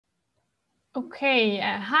Okay,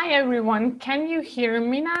 hi everyone. Can you hear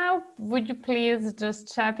me now? Would you please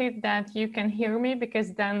just chat it that you can hear me,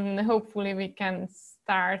 because then hopefully we can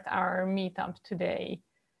start our meetup today.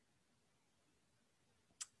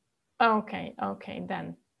 Okay,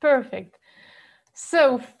 then. Perfect.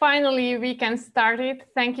 So finally we can start it.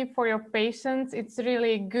 Thank you for your patience. It's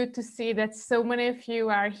really good to see that so many of you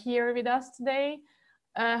are here with us today.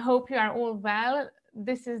 Hope you are all well.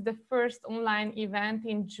 This is the first online event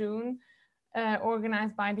in June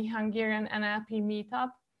organized by the Hungarian NLP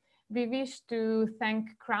Meetup. We wish to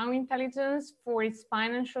thank Crown Intelligence for its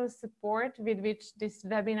financial support with which this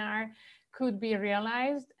webinar could be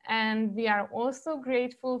realized, and we are also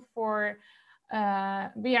grateful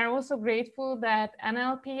that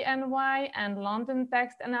NLP NY and London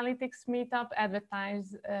Text Analytics Meetup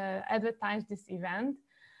advertise this event.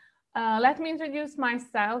 Let me introduce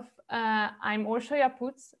myself. I'm Orsolya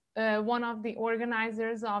Puc, one of the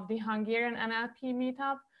organizers of the Hungarian NLP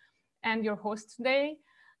Meetup and your host today.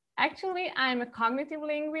 Actually, I'm a cognitive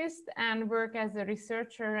linguist and work as a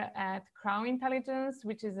researcher at Crown Intelligence,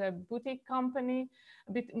 which is a boutique company,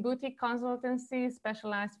 boutique consultancy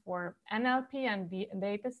specialized for NLP and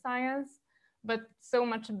data science. But so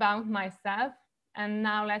much about myself. And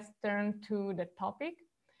now let's turn to the topic.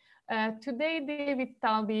 Today, David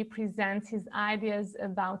Talby presents his ideas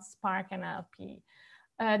about Spark NLP.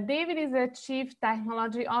 David is a Chief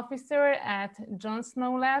Technology Officer at Jon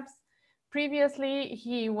Snow Labs. Previously,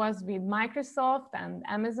 he was with Microsoft and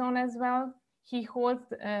Amazon as well. He holds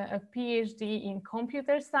a PhD in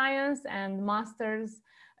computer science and master's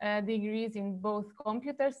degrees in both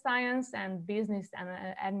computer science and business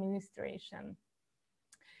administration.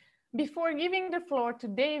 Before giving the floor to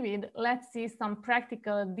David, let's see some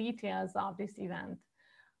practical details of this event.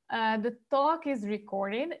 The talk is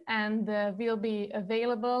recorded and will be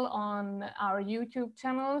available on our YouTube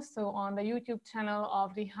channel, so on the YouTube channel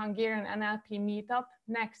of the Hungarian NLP Meetup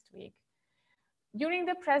next week. During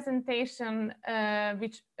the presentation,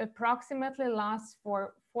 which approximately lasts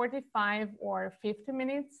for 45 or 50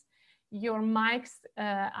 minutes, your mics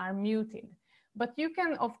are muted. But you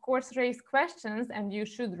can, of course, raise questions, and you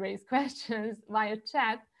should raise questions via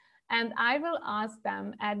chat, and I will ask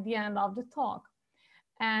them at the end of the talk.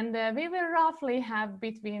 And we will roughly have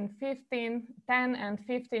between 10 and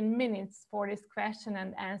 15 minutes for this question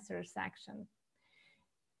and answer section.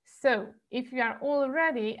 So if you are all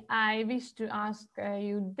ready, I wish to ask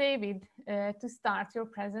you, David, to start your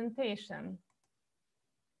presentation.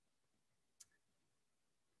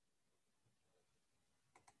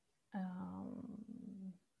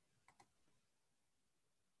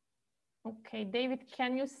 Okay, David,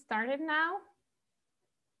 can you start it now?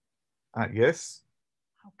 Yes.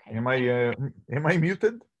 Okay. Am I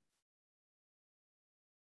muted?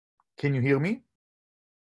 Can you hear me?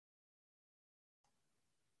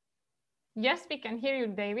 Yes, we can hear you,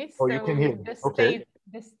 David. Oh, you can hear me. Okay.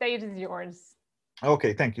 The stage is yours.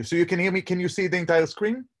 Okay, thank you. So you can hear me. Can you see the entire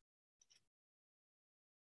screen?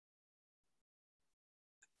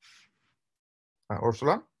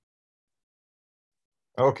 Ursula?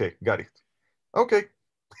 Okay, got it. Okay.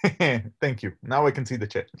 Thank you. Now I can see the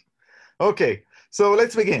chat. Okay, so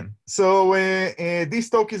let's begin. So this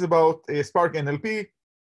talk is about Spark NLP.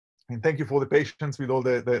 And thank you for the patience with all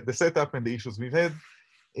the setup and the issues we've had.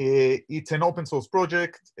 It's an open source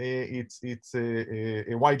project. It's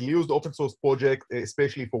a widely used open source project,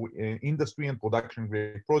 especially for industry and production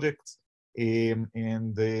grade projects.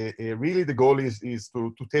 Really the goal is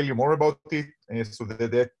to tell you more about it so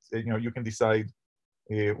that you can decide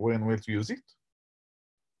when and where to use it.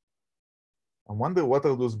 I wonder what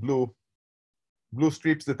are those blue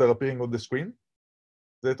strips that are appearing on the screen? Is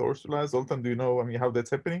that Ursula? Zoltan, do you know how that's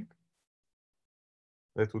happening?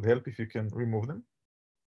 That would help if you can remove them.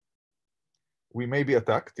 We may be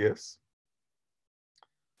attacked, yes.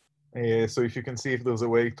 So if you can see if there's a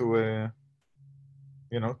way to,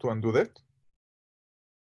 to undo that.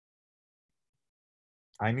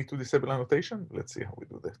 I need to disable annotation. Let's see how we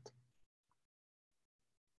do that.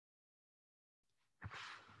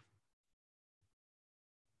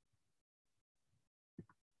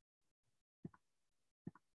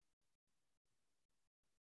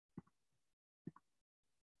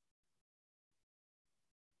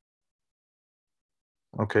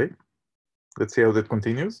 Okay, let's see how that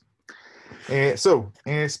continues.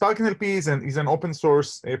 Spark NLP is an open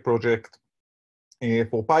source project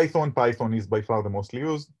for Python. Python is by far the most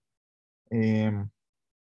used. And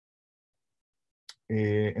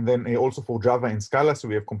then also for Java and Scala. So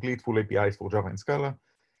we have complete full APIs for Java and Scala.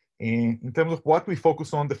 In terms of what we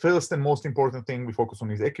focus on, the first and most important thing we focus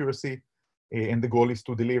on is accuracy. And the goal is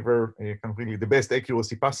to deliver kind of really the best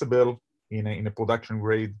accuracy possible in a production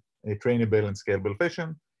grade, trainable and scalable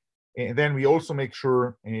fashion. And then we also make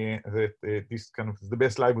sure that this kind of is the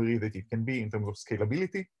best library that it can be in terms of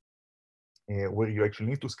scalability, where you actually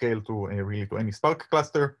need to scale to really to any Spark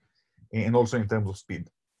cluster, and also in terms of speed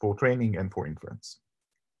for training and for inference.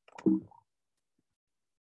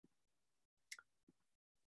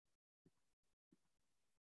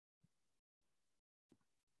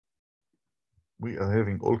 We are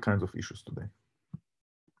having all kinds of issues today.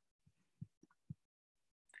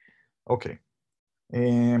 Okay.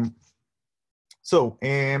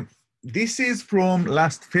 This is from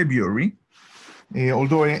last February,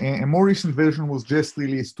 although a more recent version was just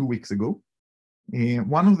released 2 weeks ago.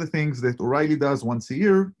 One of the things that O'Reilly does once a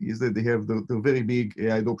year is that they have the very big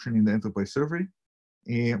AI adoption in the enterprise survey,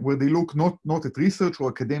 where they look not at research or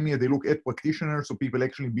academia, they look at practitioners, so people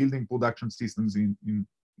actually building production systems in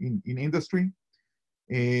industry.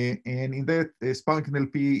 And in that, Spark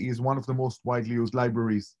NLP is one of the most widely used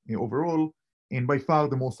libraries overall, and by far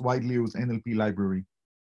the most widely used NLP library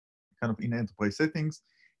kind of in enterprise settings.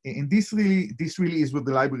 And this really is where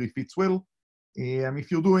the library fits well.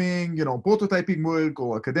 If you're doing, prototyping work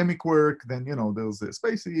or academic work, then, there's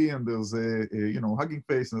Spacey and there's, Hugging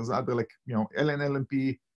Face, and there's other like,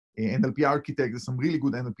 LNLP, NLP Architect, there's some really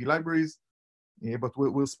good NLP libraries. But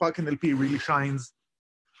where Spark NLP really shines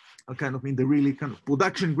are kind of in the really kind of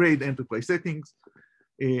production grade enterprise settings,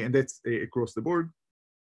 and that's across the board.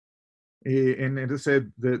 And as I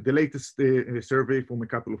said, the latest survey from a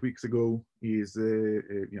couple of weeks ago is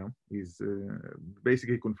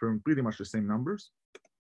basically confirmed pretty much the same numbers.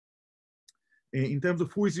 In terms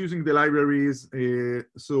of who is using the libraries,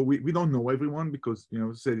 so we don't know everyone because, as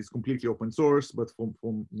I said, it's completely open source, but from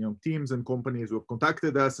teams and companies who have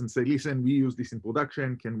contacted us and say, listen, we use this in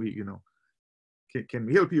production, can we, can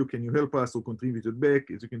we help you? Can you help us or contribute it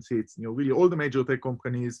back? As you can see, it's really all the major tech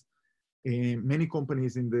companies, many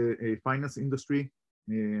companies in the finance industry.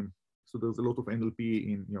 So there's a lot of NLP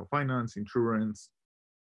in finance, insurance,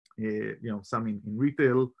 some in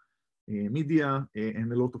retail, media,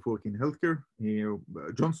 and a lot of work in healthcare.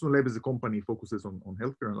 Johnson Lab as a company focuses on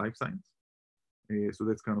healthcare and life science. So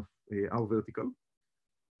that's kind of our vertical.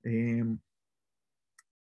 In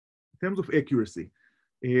terms of accuracy,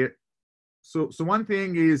 so one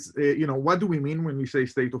thing is, what do we mean when we say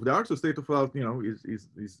state of the art? So state of the art,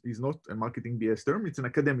 is not a marketing BS term; it's an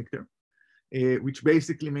academic term, which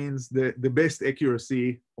basically means the best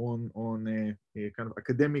accuracy on kind of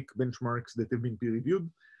academic benchmarks that have been peer reviewed.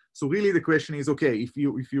 So really, the question is, okay, if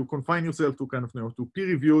you confine yourself to kind of to peer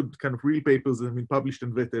reviewed kind of real papers that have been published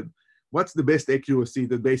and vetted, what's the best accuracy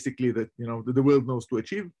that basically that the world knows to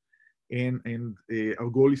achieve? And our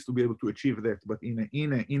goal is to be able to achieve that, but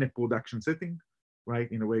in a production setting,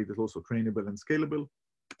 right? In a way that's also trainable and scalable.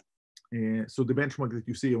 So the benchmark that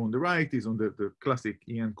you see on the right is on the classic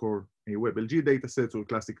EN Core WebLG datasets or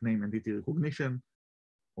classic name entity recognition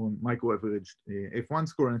on micro-averaged F1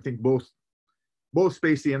 score. And I think both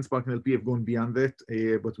Spacey and Spark NLP have gone beyond that,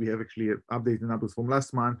 but we have actually updated numbers from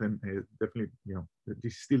last month, and definitely,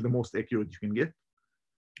 this is still the most accurate you can get.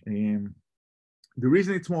 The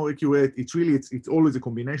reason it's more accurate, it's always a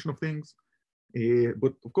combination of things.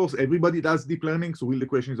 But of course, everybody does deep learning. So really the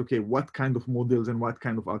question is, okay, what kind of models and what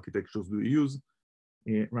kind of architectures do you use,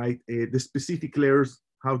 right? The specific layers,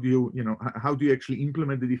 how do you actually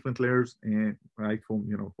implement the different layers, right? From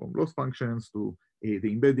loss functions to the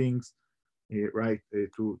embeddings, right?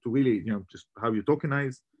 To really, just how you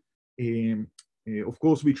tokenize. Of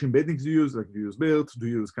course, which embeddings do you use? Like, do you use BERT? Do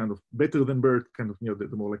you use kind of better than BERT? Kind of,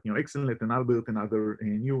 the more like, excellent and Albert and other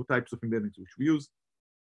new types of embeddings which we use.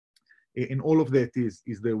 And all of that is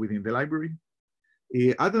there within the library.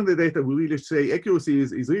 Other than the data, we really say accuracy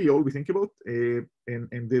is really all we think about. And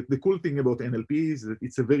the cool thing about NLP is that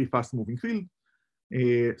it's a very fast-moving field.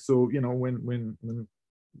 So,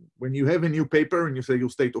 when you have a new paper and you say you're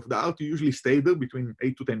state of the art, you usually stay there between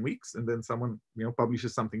 8 to 10 weeks, and then someone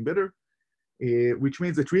publishes something better. Which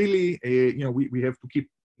means that really, we have to keep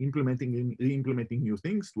implementing and re-implementing new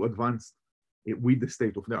things to advance with the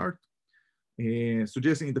state of the art.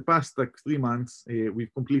 Suggesting in the past 3 months,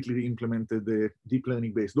 we've completely re-implemented the deep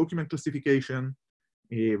learning-based document classification.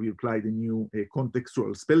 We applied a new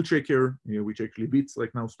contextual spell checker, which actually beats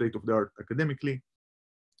right now state of the art academically.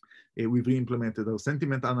 We've re-implemented our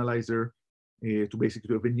sentiment analyzer to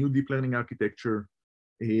basically have a new deep learning architecture.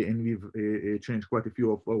 And we've changed quite a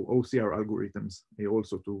few of our OCR algorithms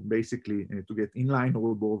also to basically to get in line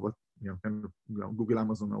or above what Google,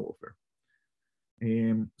 Amazon now offer.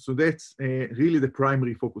 So that's really the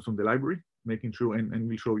primary focus on the library, making sure, and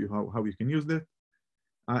we'll show you how you can use that.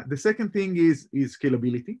 The second thing is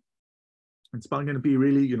scalability. And Spark NLP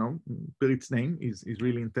really, per its name, is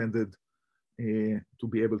really intended to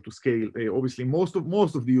be able to scale. Obviously, most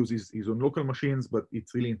of the use is on local machines, but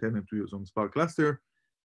it's really intended to use on Spark cluster.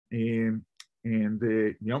 And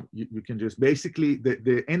you can just basically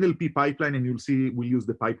the NLP pipeline, and you'll see we'll use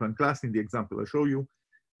the pipeline class in the example I show you.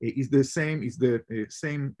 Is the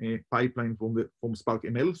same pipeline from Spark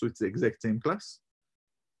ML, so it's the exact same class.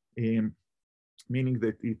 Meaning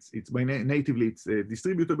that it's by natively it's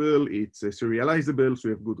distributable, it's serializable, so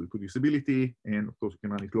you have good reproducibility, and of course you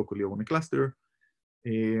can run it locally on a cluster.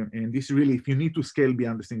 And this really, if you need to scale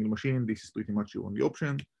beyond a single machine, this is pretty much your only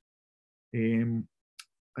option.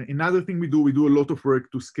 Another thing we do a lot of work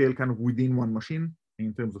to scale kind of within one machine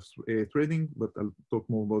in terms of threading, but I'll talk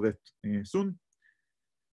more about that soon.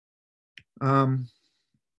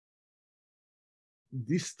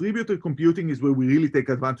 Distributed computing is where we really take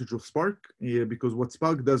advantage of Spark, because what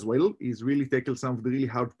Spark does well is really tackle some of the really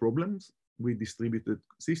hard problems with distributed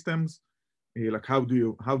systems, like how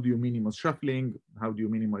do you minimize shuffling, how do you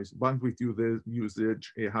minimize bandwidth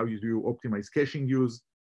usage, how do you optimize caching use,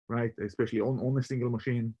 right? Especially on a single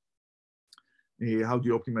machine. How do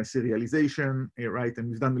you optimize serialization, right? And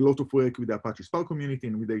we've done a lot of work with the Apache Spark community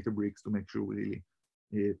and with Databricks to make sure we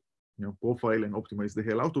really profile and optimize the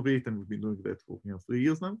hell out of it, and we've been doing that for 3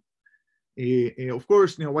 years now. Of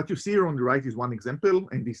course, what you see here on the right is one example,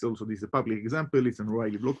 and this is a public example. It's an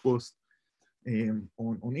O'Reilly blog post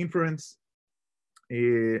on inference.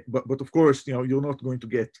 But of course, you're not going to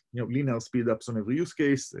get linear speedups on every use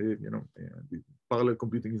case. Parallel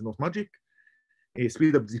computing is not magic.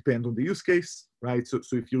 Speedups depend on the use case, right? So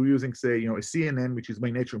if you're using, say, a CNN, which is by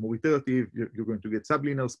nature more iterative, you're going to get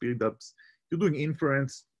sublinear speedups. If you're doing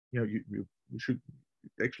inference, you should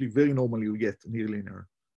actually very normally you get near linear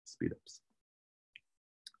speedups.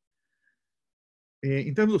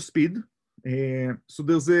 In terms of speed, so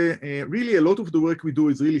there's really a lot of the work we do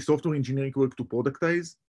is really software engineering work to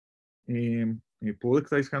productize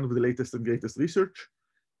kind of the latest and greatest research.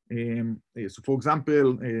 So for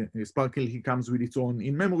example, Spark NLP comes with its own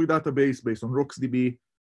in-memory database based on RocksDB,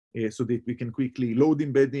 so that we can quickly load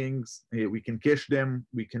embeddings, we can cache them,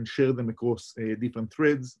 we can share them across different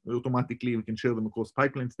threads automatically, we can share them across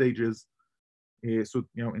pipeline stages. So,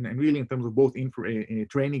 and really in terms of both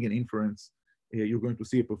training and inference, you're going to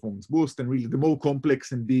see a performance boost, and really the more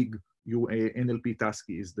complex and big your NLP task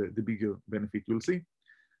is, the bigger benefit you'll see.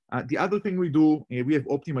 The other thing we do, we have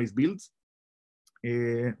optimized builds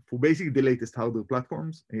for basically the latest hardware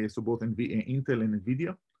platforms, so both Intel and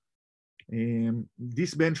NVIDIA.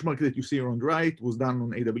 This benchmark that you see on the right was done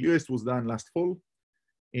on AWS, was done last fall.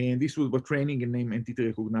 And this was about training and name entity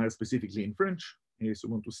recognition specifically in French. So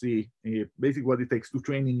we want to see basically what it takes to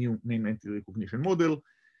train a new name entity recognition model.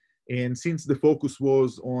 And since the focus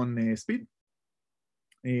was on speed,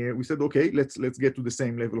 we said, okay, let's get to the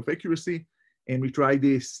same level of accuracy. And we tried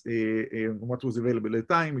this what was available at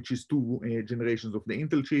the time, which is 2 generations of the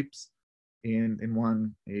Intel chips, and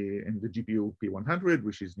the GPU P100,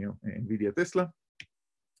 which is NVIDIA Tesla.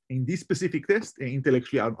 In this specific test, Intel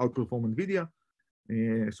actually outperformed NVIDIA.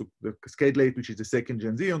 So the Cascade Lake, which is the 2nd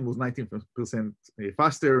Gen Xeon, was 19%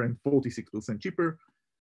 faster and 46% cheaper,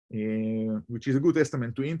 which is a good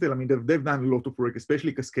testament to Intel. I mean, they've done a lot of work,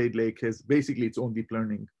 especially Cascade Lake has basically its own deep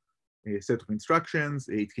learning set of instructions.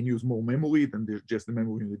 It can use more memory than just the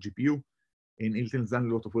memory in the GPU. And Intel's done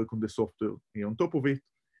a lot of work on the software on top of it.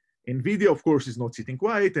 NVIDIA, of course, is not sitting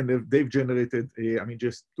quiet, and they've generated, I mean,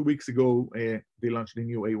 just 2 weeks ago, they launched the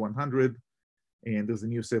new A100, and there's a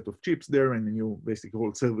new set of chips there and a new basic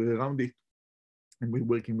whole server around it. And we're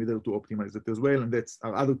working with them to optimize it as well. And that's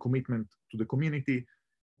our other commitment to the community.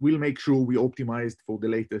 We'll make sure we optimized for the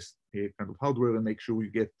latest kind of hardware and make sure we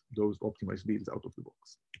get those optimized builds out of the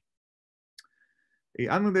box.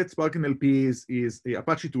 Under that, Spark NLP is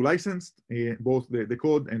Apache 2 licensed, both the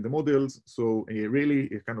code and the models. So really,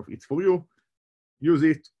 it's for you. Use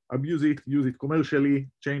it, abuse it, use it commercially,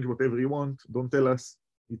 change whatever you want. Don't tell us.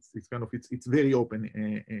 It's very open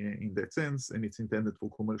in that sense, and it's intended for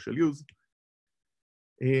commercial use.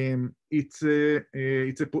 It's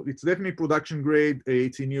definitely production grade.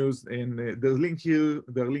 It's in use, and there's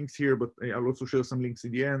there are links here, but I'll also share some links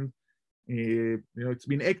in the end. It's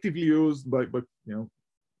been actively used by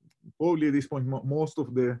probably at this point most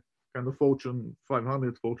of the kind of Fortune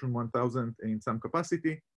 500, Fortune 1000 in some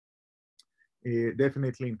capacity.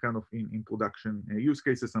 Definitely in production use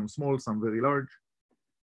cases, some small, some very large.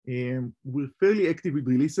 We're fairly active with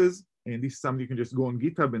releases, and this is something you can just go on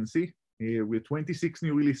GitHub and see. We had 26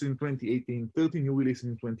 new releases in 2018, 30 new releases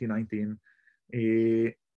in 2019.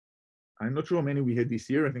 I'm not sure how many we had this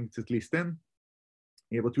year. I think it's at least 10.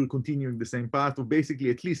 but we're continuing the same path of basically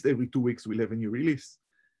at least every 2 weeks we'll have a new release.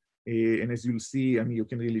 And as you'll see, I mean, you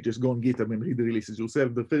can really just go on GitHub and read the releases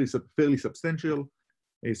yourself. They're fairly substantial.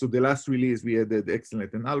 So the last release, we added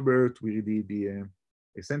Excellent and Albert. We did the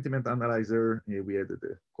sentiment analyzer. We added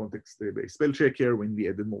the context-based spell checker when we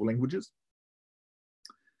added more languages.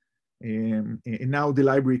 And now the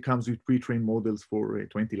library comes with pre-trained models for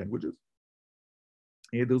 20 languages.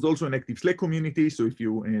 There's also an active Slack community. So if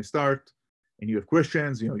you start and you have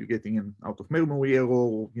questions, you're getting an out of memory error,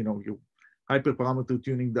 or, your hyperparameter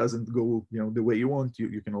tuning doesn't go, the way you want,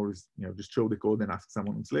 you can always, just show the code and ask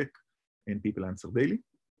someone in Slack, and people answer daily.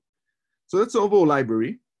 So that's the overall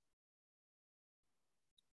library.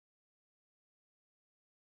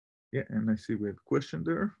 Yeah, and I see we have a question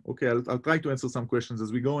there. Okay, I'll try to answer some questions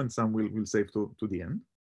as we go, and some we'll save to the end.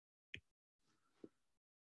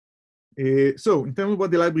 So in terms of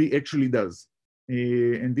what the library actually does,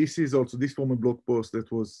 and this is also this from a blog post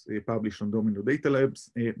that was published on Domino Data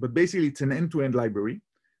Labs, but basically it's an end-to-end library.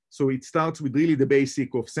 So it starts with really the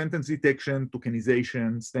basic of sentence detection,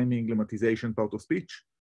 tokenization, stemming, lemmatization, part of speech,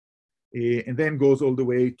 and then goes all the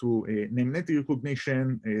way to name entity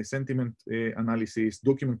recognition, sentiment analysis,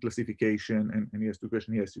 document classification, and yes, to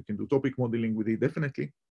question, yes, you can do topic modeling with it,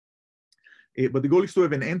 definitely. But the goal is to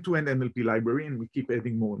have an end-to-end NLP library, and we keep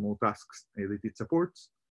adding more and more tasks that it supports.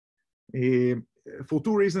 For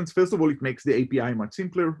 2 reasons. First of all, it makes the API much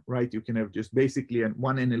simpler, right? You can have just basically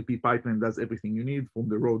one NLP pipeline does everything you need, from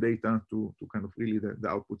the raw data to kind of really the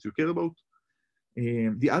outputs you care about.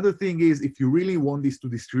 The other thing is, if you really want this to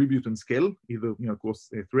distribute and scale, either across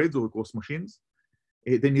threads or across machines,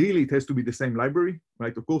 then really it has to be the same library,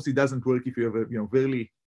 right? Of course, it doesn't work if you have a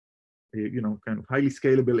very kind of highly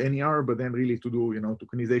scalable NER, but then really to do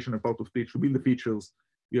tokenization and part of speech, to build the features,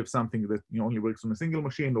 you have something that only works on a single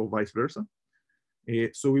machine, or vice versa.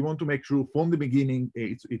 So we want to make sure from the beginning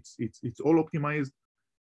it's all optimized.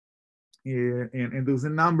 And there's a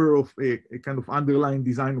number of kind of underlying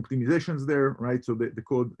design optimizations there, right? So the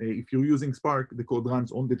code, if you're using Spark, the code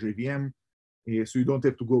runs on the JVM, so you don't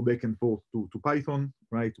have to go back and forth to Python,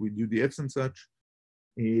 right, with UDFs and such.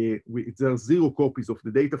 There's 0 copies of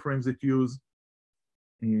the data frames that you use.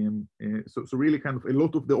 So really kind of a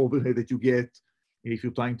lot of the overhead that you get if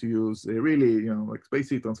you're trying to use really, like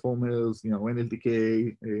spaCy transformers,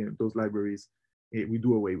 NLTK, those libraries, we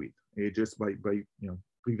do away with just by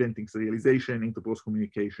preventing serialization, inter-post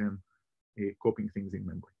communication, copying things in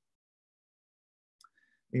memory.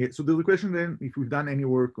 So there's a question then if we've done any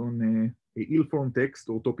work on ill-formed text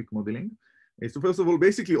or topic modeling. So first of all,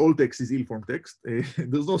 basically all text is ill-formed text.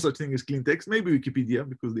 There's no such thing as clean text, maybe Wikipedia,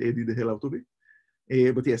 because they edited the hell out of it.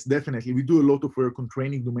 But yes, definitely, we do a lot of work on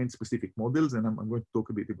training domain-specific models, and I'm going to talk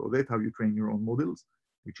a bit about that, how you train your own models,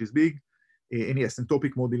 which is big. And yes, and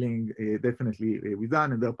topic modeling, definitely we've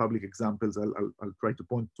done, and there are public examples. I'll try to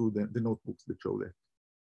point to the notebooks that show that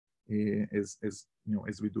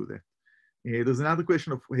as we do that. There's another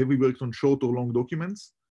question of, have we worked on short or long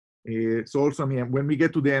documents? So also, I mean, when we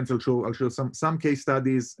get to the end, I'll show some case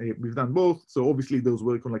studies. We've done both. So obviously, there's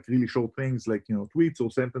work on like really short things like tweets or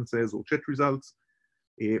sentences or chat results.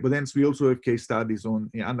 But then we also have case studies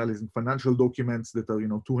on analyzing financial documents that are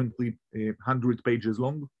 200 pages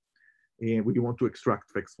long. We want to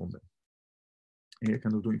extract facts from them.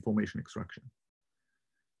 Kind of do information extraction.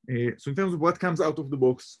 So in terms of what comes out of the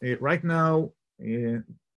box, right now,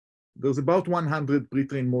 there's about 100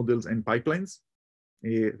 pre-trained models and pipelines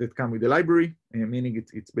that come with the library, meaning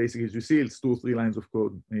it's basically, as you see, it's 2 or 3 lines of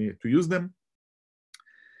code to use them.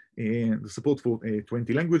 And the support for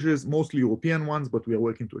 20 languages, mostly European ones, but we are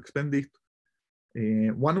working to expand it.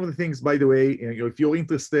 One of the things, by the way, if you're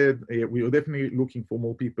interested, we are definitely looking for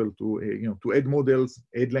more people to, to add models,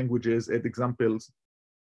 add languages, add examples,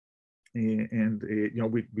 and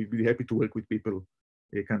we'd be happy to work with people,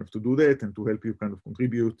 kind of to do that and to help you kind of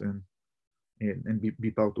contribute and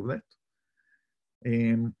be part of that.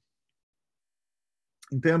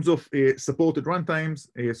 In terms of supported runtimes,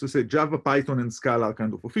 so say Java, Python, and Scala are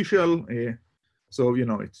kind of official. So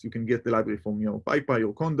you can get the library from PyPy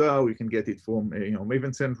or Conda, or you can get it from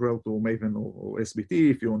Maven Central to Maven or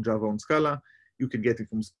SBT. If you're on Java or on Scala, you can get it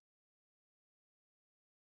from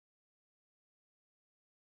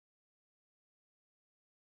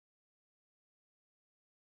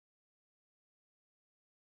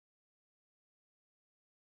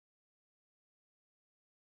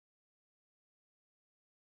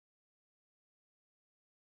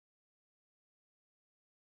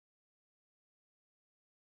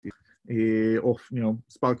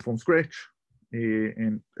Spark from scratch,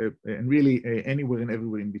 and really anywhere and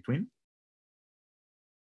everywhere in between.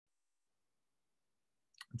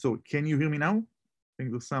 So can you hear me now?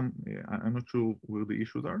 think there's some, I'm not sure where the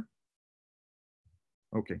issues are.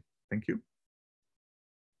 Okay, thank you.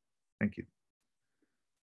 Thank you.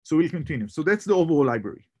 So we'll continue. So that's the overall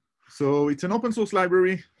library. So it's an open source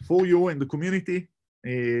library for you and the community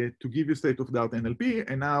to give you state-of-the-art NLP.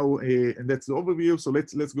 And now, and that's the overview. So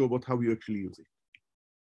let's go about how you actually use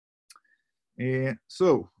it.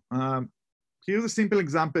 Here's a simple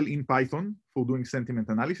example in Python for doing sentiment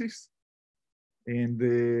analysis. And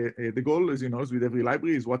the goal, as you know, is with every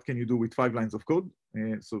library is what can you do with 5 lines of code.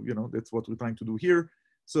 So, you know, that's what we're trying to do here.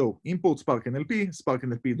 So import Spark NLP, Spark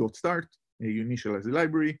NLP.start, you initialize the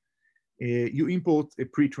library. You import a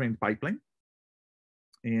pre-trained pipeline.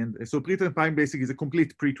 And so pre-trained pipeline basically is a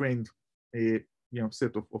complete pre-trained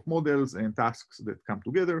set of models and tasks that come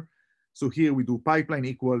together. So here we do pipeline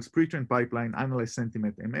equals pre-trained pipeline, analyze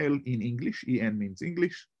sentiment ML in English. EN means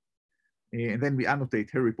English. And then we annotate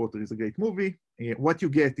Harry Potter is a great movie. What you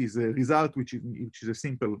get is a result, which is a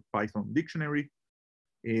simple Python dictionary.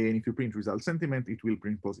 And if you print result sentiment, it will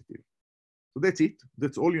print positive. So that's it.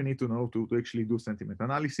 That's all you need to know to actually do sentiment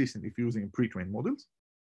analysis, and if you're using pre-trained models.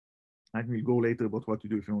 I will go later about what to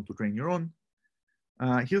do if you want to train your own.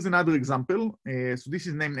 Here's another example. So this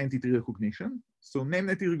is named entity recognition. So named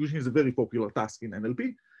entity recognition is a very popular task in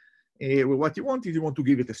NLP. Where what you want is you want to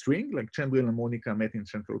give it a string, like Chandra and Monica met in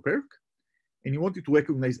Central Park, and you want it to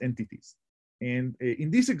recognize entities. And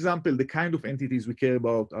in this example, the kind of entities we care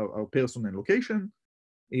about are person and location.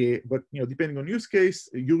 But depending on use case,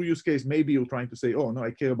 your use case, maybe you're trying to say, oh no,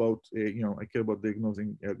 I care about I care about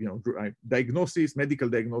diagnosing diagnosis, medical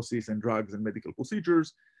diagnosis, and drugs and medical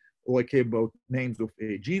procedures, or I care about names of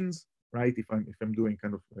genes, right? If I'm doing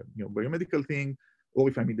kind of biomedical thing, or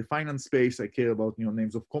if I'm in the finance space, I care about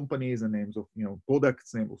names of companies and names of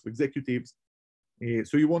products, names of executives.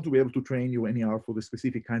 So you want to be able to train your NER for the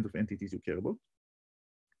specific kinds of entities you care about.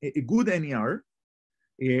 A good NER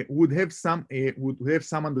would have some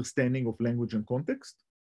understanding of language and context.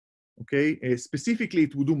 Okay, specifically,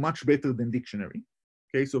 it would do much better than dictionary.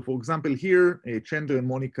 Okay, so for example, here Chandler and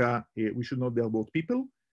Monica, we should know they're both people,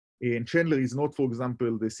 and Chandler is not, for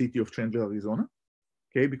example, the city of Chandler, Arizona.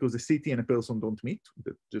 Okay, because the city and a person don't meet.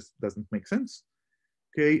 That just doesn't make sense.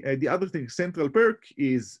 Okay, the other thing, Central Park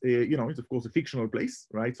is it's of course a fictional place,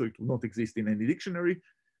 right? So it will not exist in any dictionary.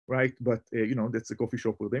 Right, but that's a coffee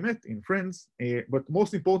shop where they met in Friends. But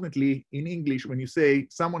most importantly, in English, when you say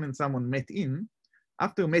someone and someone met in,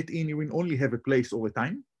 after met in, you will only have a place or a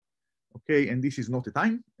time. Okay, and this is not a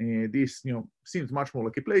time. This seems much more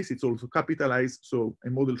like a place. It's also capitalized, so a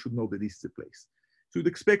model should know that this is a place. So you'd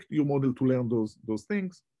expect your model to learn those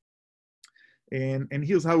things. And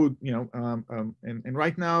here's how and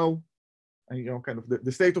right now, kind of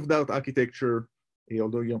the state-of-the-art architecture.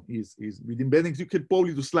 Although is with embeddings, you could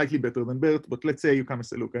probably do slightly better than BERT, but let's say you come and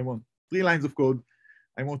say, look, I want 3 lines of code.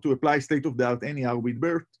 I want to apply state-of-the-art NER with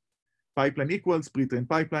BERT. Pipeline equals pre-trained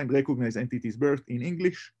pipeline, recognize entities BERT in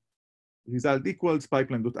English. Result equals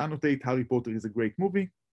pipeline.annotate, Harry Potter is a great movie.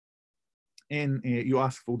 And you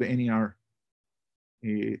ask for the NER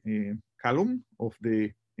column of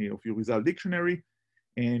your result dictionary,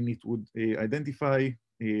 and it would identify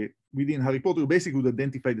within Harry Potter, basically would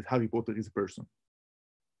identify that Harry Potter is a person.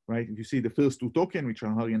 Right? If you see the first 2 tokens, which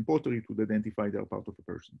are Harry and Potter, it would identify they are part of a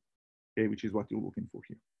person, okay, which is what you're looking for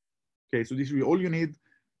here. Okay, so this is all you need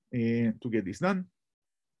to get this done.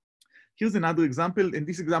 Here's another example, and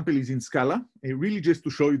this example is in Scala, really just to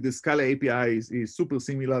show you the Scala API is super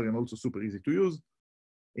similar and also super easy to use.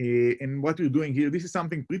 And what we're doing here, this is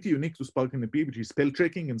something pretty unique to Spark NLP, which is spell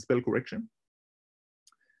checking and spell correction,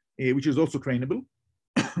 which is also trainable.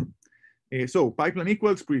 So pipeline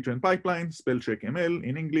equals pre-trained pipeline, spell check ML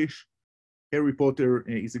in English. Harry Potter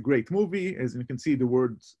is a great movie. As you can see, the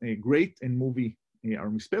words great and movie are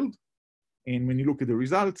misspelled. And when you look at the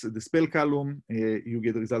results, the spell column, you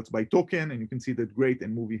get the results by token, and you can see that great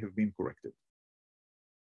and movie have been corrected.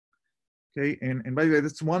 Okay, and by the way,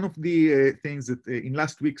 that's one of the things that in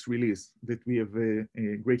last week's release that we have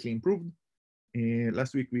greatly improved.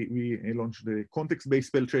 Last week, we launched the context-based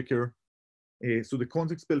spell checker. So the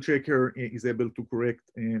context spell checker is able to correct,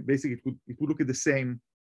 basically it would look at the same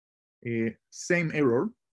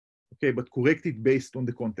error, okay, but correct it based on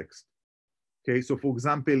the context. Okay, so for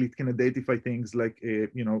example, it can identify things like,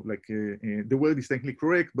 the word is technically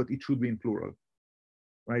correct, but it should be in plural,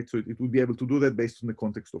 right? So it would be able to do that based on the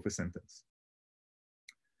context of a sentence.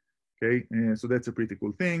 Okay, so that's a pretty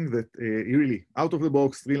cool thing that really out of the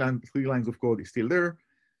box, 3 lines of code is still there.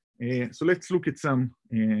 So let's look at some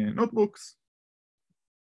notebooks,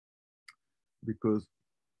 because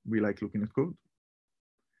we like looking at code.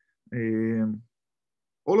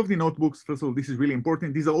 all of the notebooks, first of all, this is really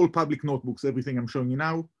important. These are all public notebooks, everything I'm showing you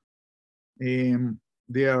now.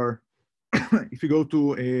 They are, if you go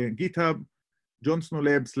to GitHub, Jon Snow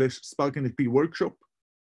Lab / Spark NLP workshop.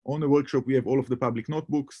 On the workshop, we have all of the public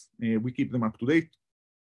notebooks. We keep them up to date.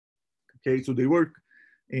 Okay, so they work.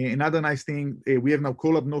 Another nice thing, we have now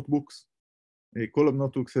Colab notebooks. Colab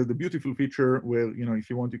notebooks has the beautiful feature where, if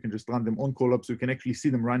you want, you can just run them on Colab, so you can actually see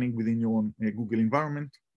them running within your own Google environment.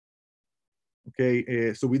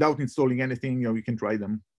 Okay, so without installing anything, you can try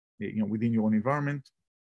them, within your own environment.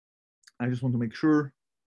 I just want to make sure.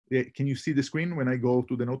 Can you see the screen when I go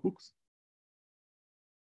to the notebooks?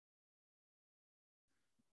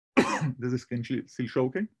 Does the screen still show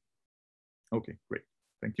okay? Okay, great.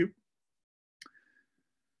 Thank you.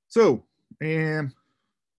 So,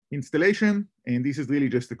 installation, and this is really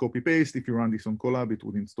just a copy paste. If you run this on Colab, it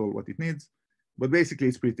would install what it needs. But basically,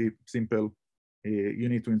 it's pretty simple. You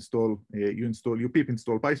need to install, you pip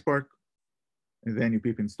install PySpark, and then you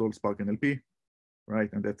pip install Spark NLP,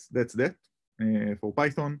 right? And that's that for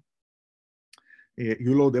Python.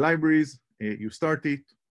 You load the libraries, you start it.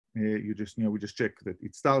 We just check that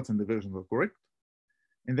it starts and the versions are correct.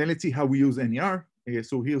 And then let's see how we use NER.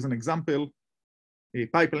 So here's an example.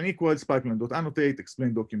 Pipeline equals pipeline.annotate,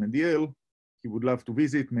 explain document DL. He would love to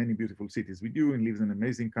visit many beautiful cities with you and lives in an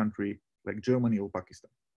amazing country like Germany or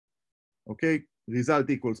Pakistan. Okay, result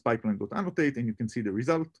equals pipeline.annotate, and you can see the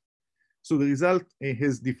result. So the result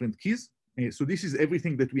has different keys. So this is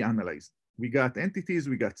everything that we analyzed. We got entities,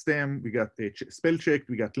 we got stem, we got spell check,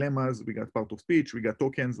 we got lemmas, we got part of speech, we got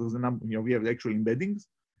tokens. There's a number, we have actual embeddings.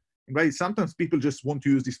 And right, sometimes people just want to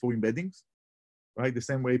use this for embeddings, right? The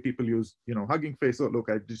same way people use, Hugging Face. Oh, look,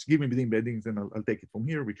 I just give me the embeddings and I'll take it from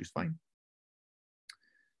here, which is fine.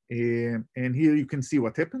 And here you can see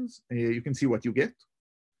what happens. You can see what you get.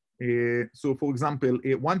 So for example,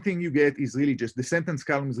 one thing you get is really just the sentence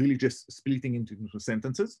column is really just splitting into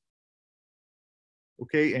sentences.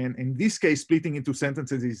 Okay, and in this case, splitting into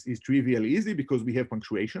sentences is trivially easy because we have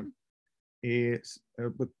punctuation.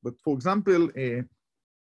 But for example,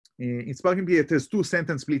 in Spark NLP, it has two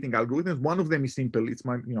sentence splitting algorithms. One of them is simple. It's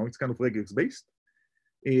it's kind of regex based.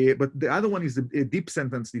 But the other one is a deep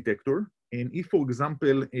sentence detector. And if, for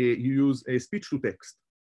example, you use a speech to text,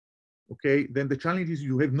 okay, then the challenge is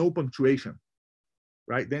you have no punctuation,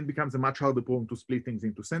 right? Then it becomes a much harder problem to split things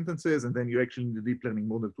into sentences, and then you actually need a deep learning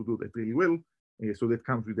model to do that really well. So that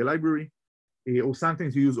comes with the library. Or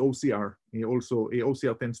sometimes you use OCR. Also,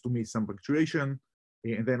 OCR tends to miss some punctuation.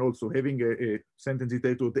 And then also having a sentence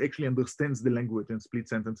detector that actually understands the language and split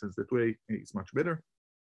sentences that way is much better.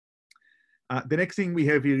 The next thing we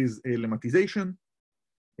have here is lemmatization.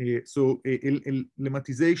 So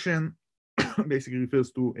lemmatization basically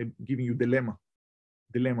refers to giving you the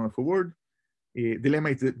lemma of a word. The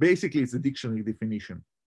lemma is basically it's a dictionary definition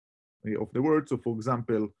of the word. So for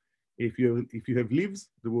example, if you have lives,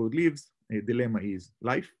 the word lives, the lemma is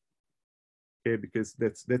life. Okay, because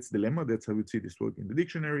that's the lemma. That's how we see this word in the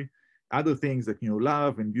dictionary. Other things like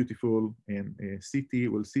love and beautiful and city.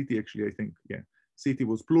 Well, city actually, I think, yeah, city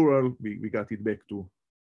was plural. We got it back to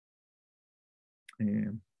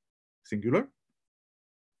singular.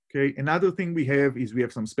 Okay, another thing we have is we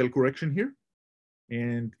have some spell correction here.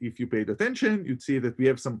 And if you paid attention, you'd see that we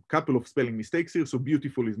have some couple of spelling mistakes here. So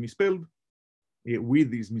beautiful is misspelled.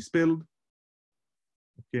 With is misspelled.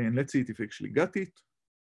 Okay, and let's see if we actually got it.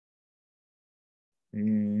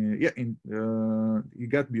 Yeah, you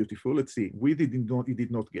got beautiful. Let's see. With it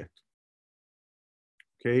did not get.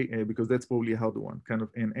 Okay, because that's probably a harder one. Kind of,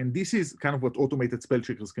 and this is kind of what automated spell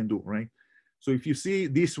checkers can do, right? So if you see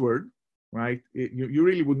this word, right, you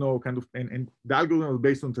really would know kind of, and the algorithm is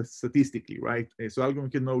based on statistically, right? So algorithm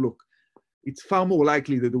can know, look, it's far more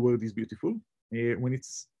likely that the word is beautiful. When it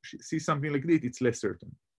sees something like this, it's less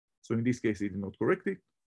certain. So in this case, it did not correct it.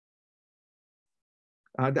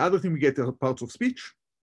 The other thing we get are parts of speech.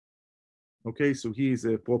 Okay, so he is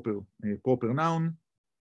a proper noun.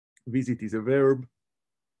 Visit is a verb.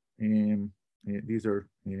 These are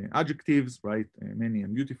adjectives, right? Many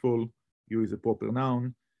and beautiful. You is a proper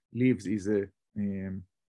noun. Lives is a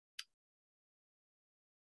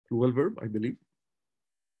plural verb, I believe.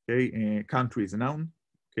 Okay, country is a noun.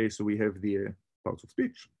 Okay, so we have the parts of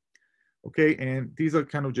speech. Okay, and these are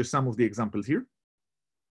kind of just some of the examples here.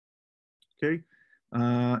 Okay,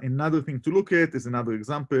 another thing to look at is another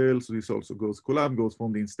example. So this also goes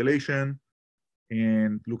from the installation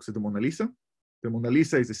and looks at the Mona Lisa. The Mona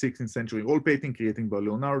Lisa is a 16th century oil painting created by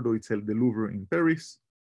Leonardo. It's held the Louvre in Paris.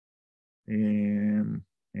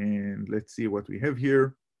 And let's see what we have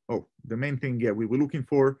here. Oh, the main thing, yeah, we were looking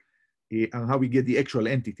for how we get the actual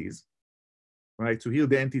entities, right? So here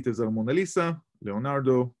the entities are Mona Lisa.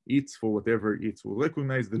 Leonardo, it's for whatever it's will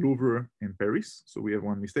recognize, the Louvre and Paris. So we have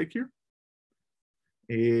one mistake here.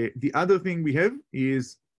 The other thing we have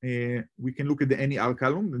is we can look at the NER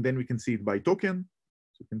column, and then we can see it by token.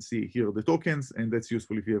 So you can see here the tokens, and that's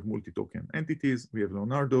useful if you have multi-token entities. We have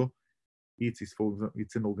Leonardo. It's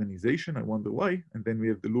an organization. I wonder why. And then we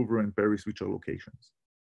have the Louvre and Paris, which are locations.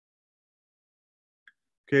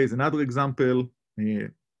 Okay, as another example,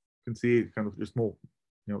 you can see kind of just more,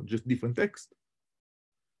 just different text,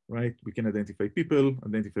 right? We can identify people,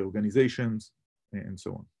 identify organizations, and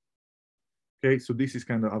so on. Okay, so this is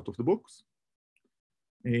kind of out of the box.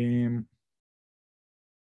 We'll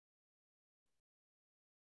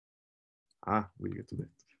get to that.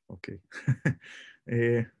 Okay.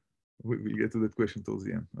 We'll get to that question towards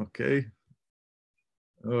the end. Okay.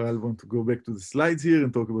 I want to go back to the slides here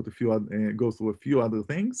and talk about a few, go through a few other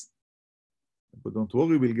things. But don't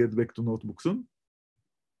worry, we'll get back to notebook soon.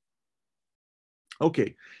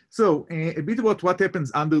 Okay, so a bit about what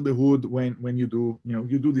happens under the hood when you do,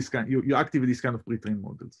 you do this kind, you activate this kind of pre-trained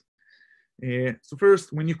models. So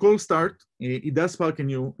first, when you call start, it does Spark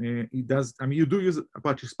and you do use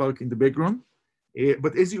Apache Spark in the background.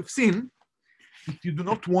 But as you've seen, if you do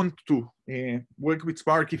not want to work with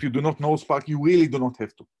Spark, if you do not know Spark, you really do not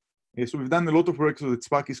have to. So we've done a lot of work so that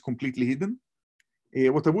Spark is completely hidden.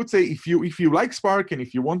 What I would say, if you like Spark and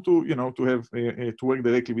if you want to, to have to work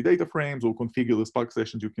directly with data frames or configure the Spark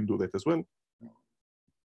sessions, you can do that as well.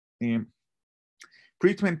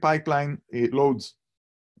 Pre-trained pipeline loads.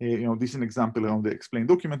 This is an example around the explain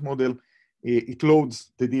document model. It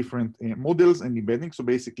loads the different models and embeddings. So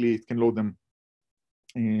basically, it can load them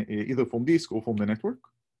either from disk or from the network.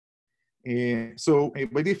 So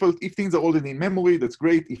by default, if things are already in memory, that's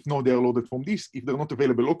great. If not, they are loaded from disk. If they're not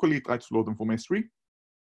available locally, try to load them from S3.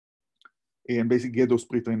 And basically get those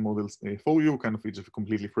pre-trained models for you, kind of it's a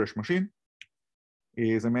completely fresh machine.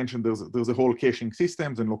 As I mentioned, there's a whole caching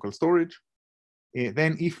systems and local storage.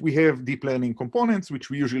 Then if we have deep learning components, which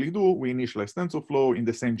we usually do, we initialize TensorFlow in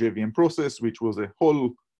the same JVM process, which was a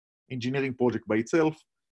whole engineering project by itself,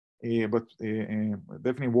 but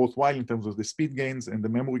definitely worthwhile in terms of the speed gains and the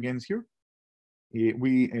memory gains here.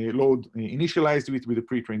 We initialize it with the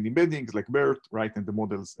pre-trained embeddings like BERT, right, and the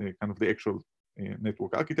models, kind of the actual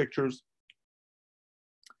network architectures.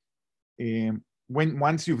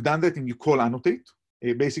 Once you've done that and you call annotate,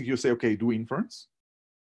 basically you say, okay, do inference.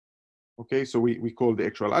 Okay, so we call the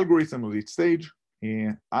actual algorithm of each stage.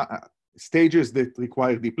 Stages that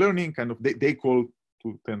require deep learning, kind of they call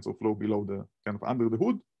to TensorFlow below the kind of under the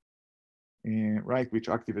hood, right, which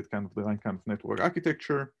activate kind of the right kind of network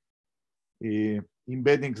architecture.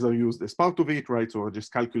 Embeddings are used as part of it, right, so are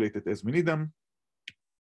just calculated as we need them.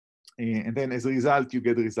 And then as a result, you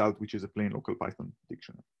get a result which is a plain local Python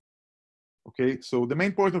dictionary. Okay, so the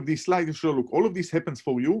main point of this slide is show, look, all of this happens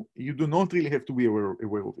for you. You do not really have to be aware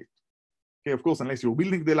of it. Okay, of course, unless you're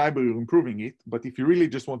building the library or improving it, but if you really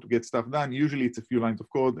just want to get stuff done, usually it's a few lines of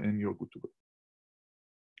code and you're good to go.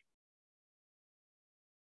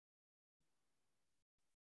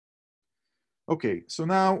 Okay, so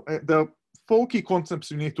now there are 4 key concepts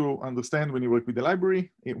you need to understand when you work with the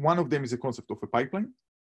library. One of them is the concept of a pipeline.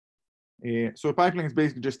 So a pipeline is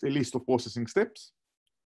basically just a list of processing steps.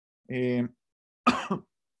 For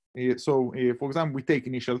example, we take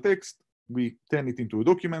initial text, we turn it into a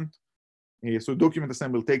document. So document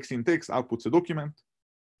assembler takes in text, outputs a document.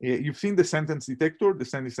 You've seen the sentence detector. The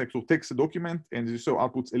sentence detector takes a document and as you saw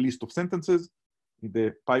outputs a list of sentences. In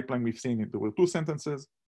the pipeline we've seen there were 2 sentences.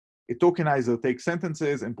 A tokenizer takes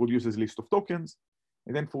sentences and produces a list of tokens.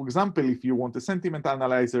 And then, for example, if you want a sentiment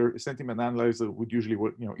analyzer would usually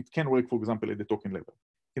work, it can work, for example, at the token level.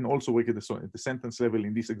 It can also work at the sentence level.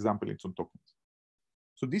 In this example, it's on tokens.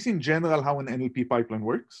 So this in general how an NLP pipeline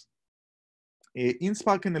works. In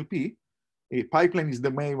Spark NLP, a pipeline is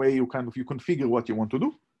the main way you configure what you want to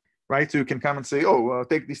do, right? So you can come and say, oh,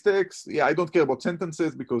 take this text. Yeah, I don't care about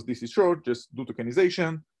sentences because this is short. Just do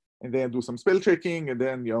tokenization and then do some spell checking and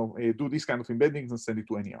then do this kind of embeddings and send it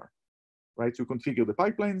to NER, right? So you configure the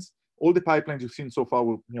pipelines. All the pipelines you've seen so far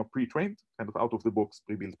were pre-trained, kind of out of the box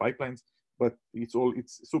pre-built pipelines, but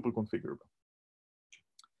it's super configurable.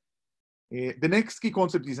 The next key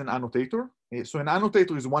concept is an annotator. So an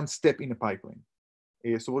annotator is one step in a pipeline.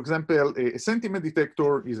 So for example, a sentiment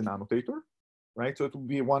detector is an annotator, right? So it will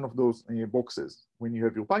be one of those boxes when you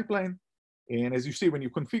have your pipeline. And as you see, when you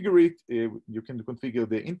configure it, you can configure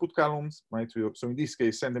the input columns, right? So in this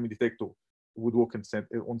case, sentiment detector would work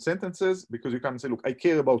on sentences because you can say, look, I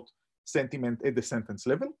care about sentiment at the sentence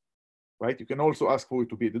level, right? You can also ask for it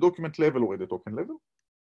to be at the document level or at the token level.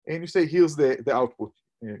 And you say, here's the output,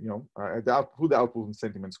 the output and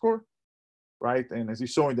sentiment score. right? And as you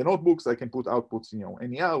saw in the notebooks, I can put outputs,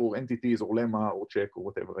 NER or entities or lemma or check or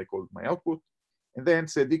whatever I call my output. And then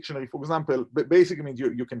say dictionary, for example, basically means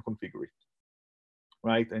you can configure it,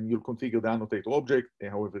 right? And you'll configure the annotator object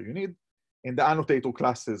however you need. And the annotator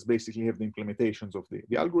classes basically have the implementations of the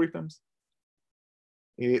algorithms.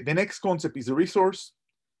 The next concept is a resource.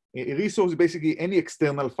 A resource is basically any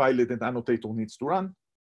external file that an annotator needs to run,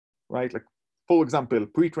 right? Like, for example,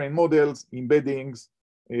 pre-trained models, embeddings,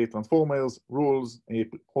 transformers, rules,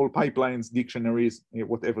 whole pipelines, dictionaries,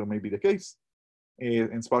 whatever may be the case.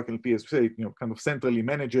 And Spark NLP, as we say, kind of centrally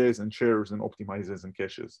manages and shares and optimizes and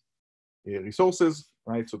caches resources,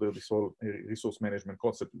 right? So there's this whole resource management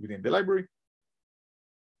concept within the library.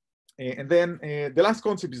 And then the last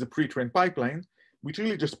concept is a pre-trained pipeline, which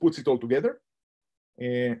really just puts it all together.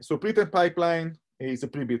 So pre-trained pipeline is a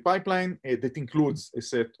pre-built pipeline that includes a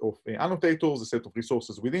set of annotators, a set of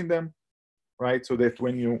resources within them, right? So that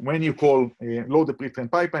when you call load the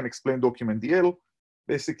pre-trained pipeline, explain document DL,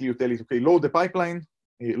 basically you tell it, okay, load the pipeline,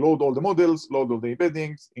 load all the models, load all the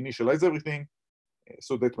embeddings, initialize everything,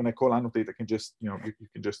 so that when I call annotate, I can just, you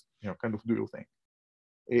can just, kind of do your thing.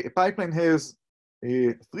 A pipeline has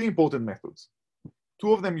 3 important methods.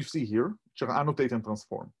 2 of them you see here, which are annotate and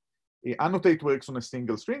transform. Annotate works on a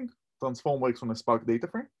single string, transform works on a Spark data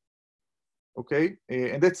frame. Okay,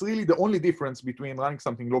 and that's really the only difference between running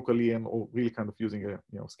something locally and or really kind of using a,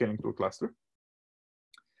 scaling to a cluster.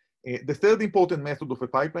 The third important method of a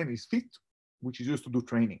pipeline is fit, which is used to do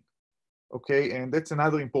training. Okay, and that's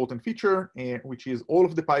another important feature, which is all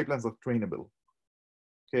of the pipelines are trainable.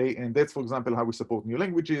 Okay, and that's, for example, how we support new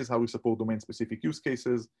languages, how we support domain-specific use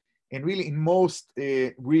cases, and really in most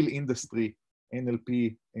real industry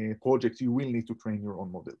NLP projects, you will need to train your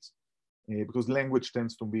own models because language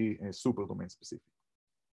tends to be super domain-specific.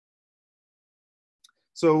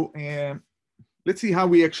 So let's see how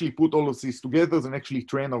we actually put all of these together and actually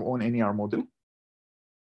train our own NER model.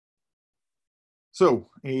 So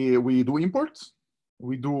we do imports,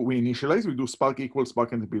 we initialize, we do Spark equals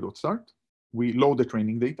Spark NLP.start. We load the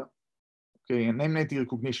training data. Okay, and name entity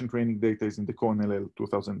recognition training data is in the CoNLL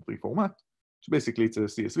 2003 format. So basically, it's a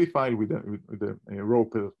CSV file with a row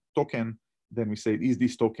per token. Then we say, is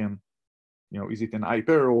this token, is it an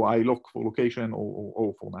iPair or iLock for location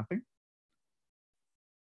or for nothing?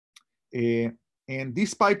 And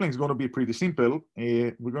this pipeline is going to be pretty simple.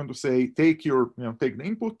 We're going to say, take the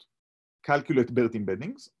input, calculate BERT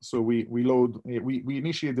embeddings. So we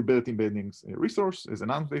initiate the BERT embeddings resource as an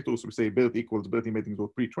annotator. So we say BERT equals BERT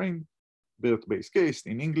embeddings pre-trained, BERT base case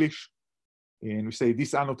in English. And we say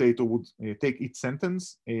this annotator would take each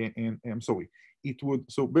sentence and I'm sorry, it would,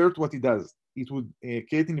 so BERT, what it does, it would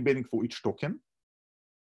create an embedding for each token.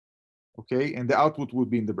 Okay, and the output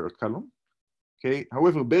would be in the BERT column. Okay,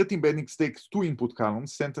 however, BERT embeddings takes 2 input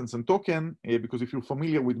columns, sentence and token, because if you're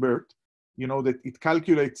familiar with BERT, you know that it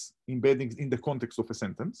calculates embeddings in the context of a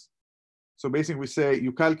sentence. So basically we say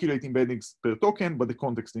you calculate embeddings per token, but the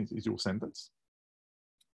context is your sentence.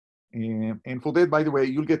 And for that, by the way,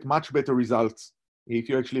 you'll get much better results if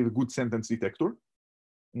you actually have a good sentence detector,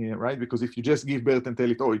 right? Because if you just give BERT and tell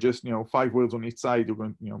it, oh, just 5 words on each side, you're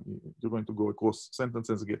going to go across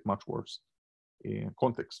sentences and get much worse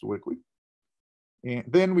context to work with. And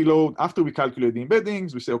then we load, after we calculate the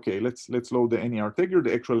embeddings, we say, okay, let's load the NER tagger,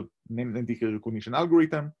 the actual name entity recognition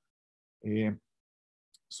algorithm.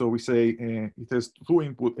 So we say it has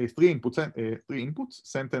 3 inputs,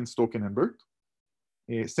 sentence, token, and BERT.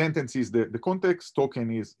 Sentence is the context,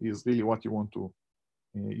 token is really what you want to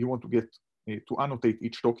get to annotate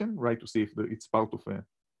each token, right? To see if it's part of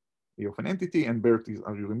an entity, and BERT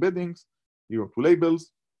are your embeddings, your 2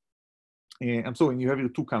 labels. And so you have your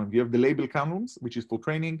 2 columns. You have the label columns, which is for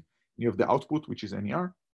training. You have the output, which is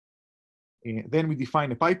NER. Then we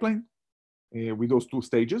define a pipeline with those 2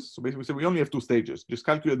 stages. So basically, we say we only have 2 stages. Just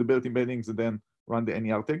calculate the BERT embeddings and then run the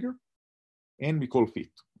NER tagger. And we call fit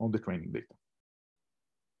on the training data.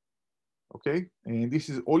 Okay, and this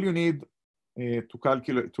is all you need to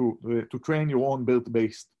calculate to train your own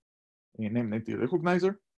BERT-based name entity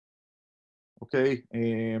recognizer. Okay.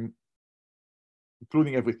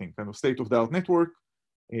 Including everything, kind of state-of-the-art network,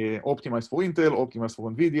 optimized for Intel, optimized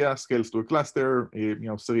for NVIDIA, scales to a cluster,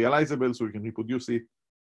 serializable, so you can reproduce it.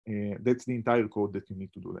 That's the entire code that you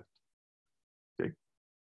need to do that. Okay.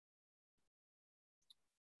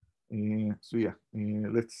 So yeah,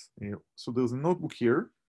 so there's a notebook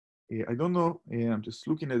here. I don't know, I'm just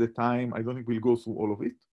looking at the time. I don't think we'll go through all of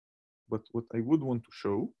it, but what I would want to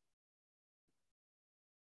show,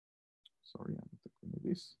 sorry, I'm taking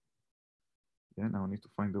this. Yeah, now I need to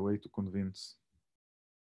find a way to convince.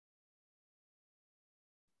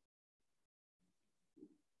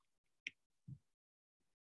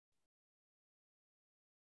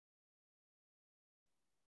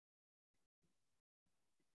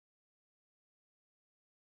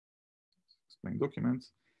 plain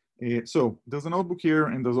documents. So there's a notebook here,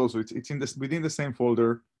 and there's also, it's in this, within the same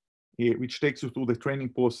folder, which takes you through the training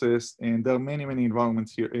process. And there are many, many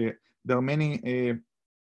environments here. There are many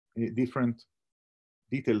different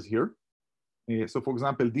details here. So for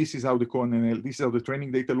example, this is how the CoreNL, this is how the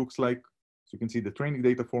training data looks like. So you can see the training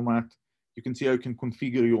data format. You can see how you can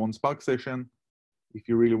configure your own Spark session if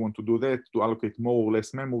you really want to do that, to allocate more or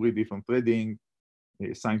less memory, different threading,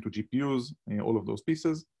 assign to GPUs, all of those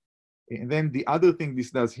pieces. And then the other thing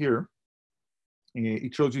this does here,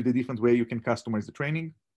 it shows you the different way you can customize the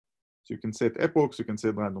training. So you can set epochs, you can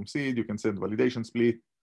set random seed, you can set validation split,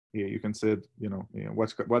 you can set,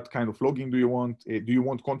 what kind of logging do you want? Do you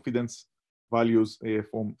want confidence values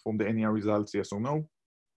from the NER results, yes or no?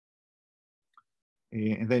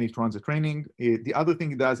 And then it runs a training. The other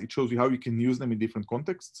thing it does, it shows you how you can use them in different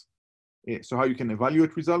contexts. So how you can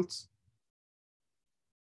evaluate results.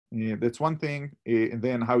 That's one thing. And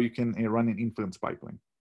then how you can run an inference pipeline.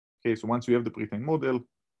 Okay, so once you have the pre-trained model,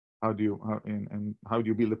 how do you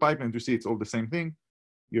build the pipeline? You see it's all the same thing.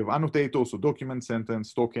 You have annotators, so document,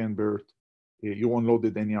 sentence, token, BERT. You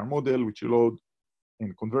unloaded NER model, which you load,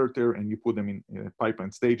 and converter, and you put them in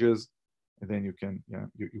pipeline stages. And then you can,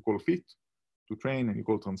 you call fit to train, and you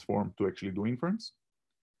call transform to actually do inference.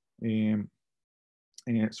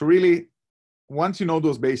 So really, once you know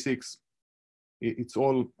those basics, it's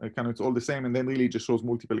all it's all the same, and then really it just shows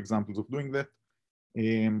multiple examples of doing that.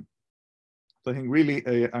 So I think really,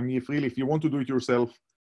 if you want to do it yourself,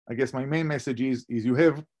 I guess my main message is you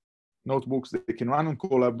have notebooks that can run on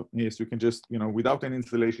Colab, so you can just, without any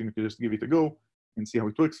installation, you can just give it a go and see how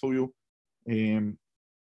it works for you, and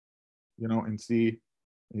see,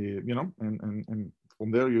 and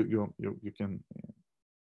from there you can,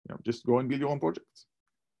 just go and build your own projects.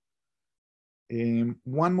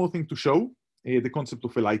 One more thing to show, the concept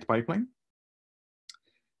of a light pipeline.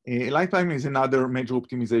 A light pipeline is another major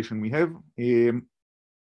optimization we have. A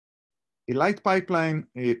light pipeline,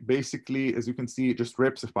 basically, as you can see, it just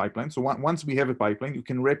wraps a pipeline. So once we have a pipeline, you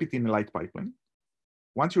can wrap it in a light pipeline.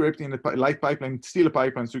 Once you wrap it in a light pipeline, it's still a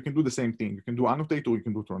pipeline, so you can do the same thing. You can do annotate or you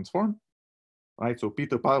can do transform, right? So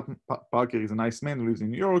Peter Parker is a nice man who lives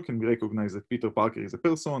in New York, and we recognize that Peter Parker is a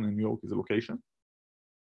person and New York is a location.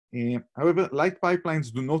 However, light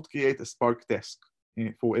pipelines do not create a Spark task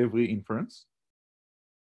for every inference,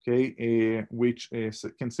 okay, which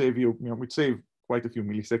can save you, which save quite a few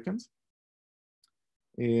milliseconds.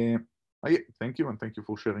 Thank you, and thank you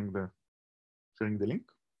for sharing the link.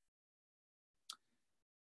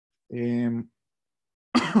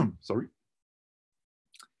 Sorry.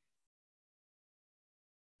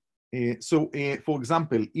 For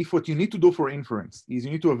example, if what you need to do for inference is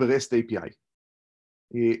you need to have a REST API,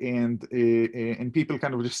 and people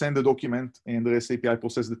kind of just send a document, and the REST API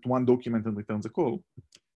processes that one document and returns a call,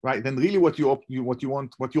 right? Then really what you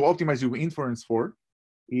optimize your inference for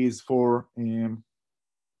is for a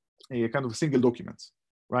kind of single documents,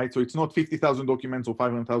 right? So it's not 50,000 documents or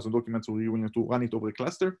 500,000 documents, or you want to run it over a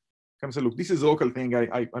cluster. Come say, look, this is a local thing.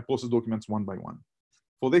 I process documents one by one.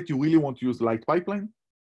 For that, you really want to use light pipeline,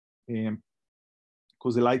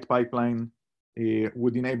 because the light pipeline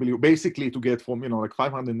would enable you basically to get from, like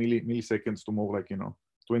 500 milliseconds to more like,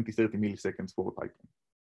 20, 30 milliseconds for a pipeline.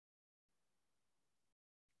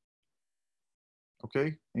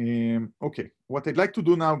 Okay. Okay. What I'd like to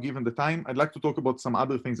do now, given the time, I'd like to talk about some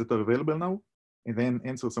other things that are available now, and then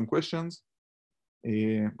answer some questions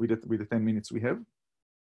with the 10 minutes we have.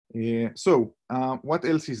 So what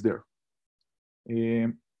else is there?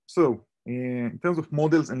 In terms of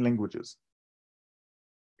models and languages,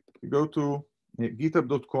 we go to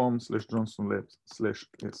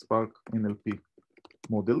github.com/johnsonlabs/Spark NLP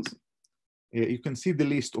models. You can see the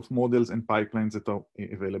list of models and pipelines that are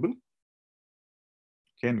available.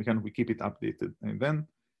 Okay, we keep it updated, and then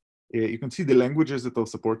you can see the languages that are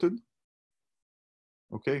supported.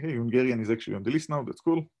 Okay, hey, Hungarian is actually on the list now. That's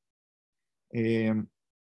cool.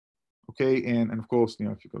 Okay, and of course,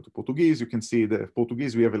 if you go to Portuguese, you can see the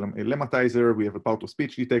Portuguese. We have a lemmatizer, we have a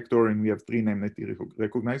part-of-speech detector, and we have 3 name-native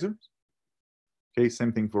recognizers. Okay,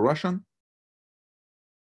 same thing for Russian.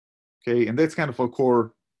 Okay, and that's kind of our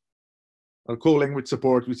core language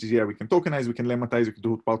support, which is, we can tokenize, we can lemmatize, we can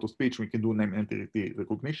do part-of-speech, we can do name entity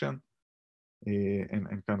recognition,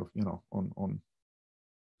 and kind of,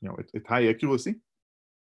 at high accuracy.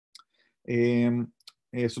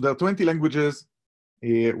 So there are 20 languages.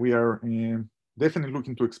 We are definitely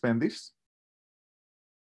looking to expand this.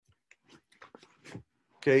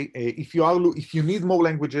 Okay, if you need more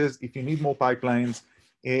languages, if you need more pipelines,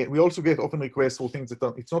 we also get often requests for things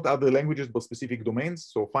that it's not other languages but specific domains.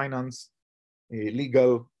 So finance,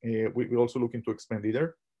 legal, we're also looking to expand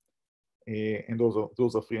either. and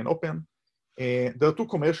those are free and open. There are two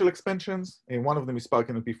commercial expansions. One of them is Spark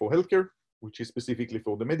NLP for healthcare, which is specifically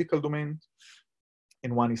for the medical domain.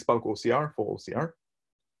 And one is Spark OCR for OCR.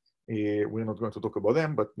 We're not going to talk about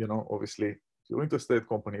them, but obviously, if you're interested,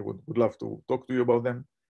 company would love to talk to you about them.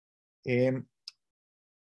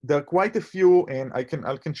 There are quite a few, and I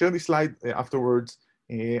can share this slide afterwards.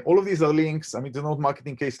 All of these are links. I mean, they're not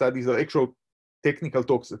marketing case studies, they're actual technical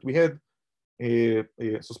talks that we had.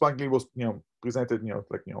 So Spark NLP was presented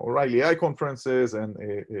like O'Reilly AI conferences, and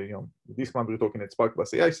this month we're talking at Spark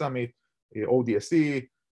Bus AI Summit, ODSC,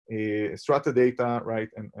 Strata Data, right?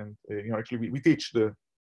 And actually we teach the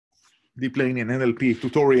deep learning and NLP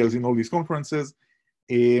tutorials in all these conferences.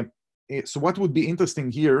 So what would be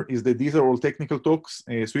interesting here is that these are all technical talks.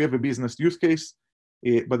 So you have a business use case,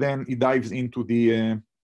 but then it dives into the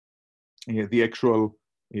actual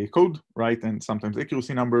code, right? And sometimes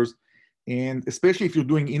accuracy numbers. And especially if you're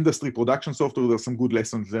doing industry production software, there's some good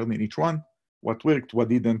lessons learned in each one. What worked, what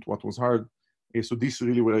didn't, what was hard. So this is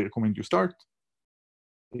really where I recommend you start.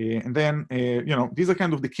 And then, these are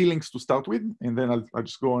kind of the key links to start with. And then I'll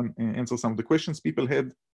just go and answer some of the questions people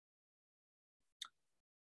had.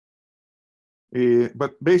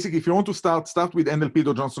 But basically, if you want to start with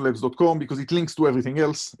nlp.johnsonlabs.com because it links to everything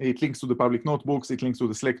else. It links to the public notebooks. It links to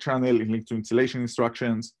the Slack channel. It links to installation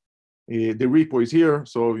instructions. The repo is here.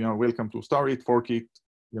 So, welcome to start it, fork it,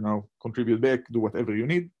 contribute back, do whatever you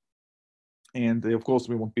need. And of course,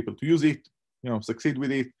 we want people to use it, succeed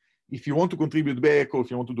with it. If you want to contribute back, or if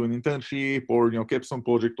you want to do an internship or, capstone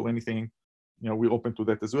project or anything, we're open to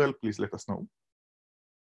that as well. Please let us know.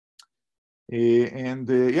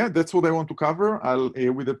 Yeah, that's what I want to cover.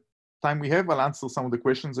 With the time we have, I'll answer some of the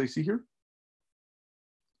questions I see here.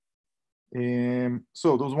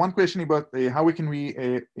 So there was one question about how we can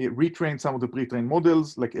retrain some of the pre-trained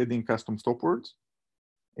models, like adding custom stop words.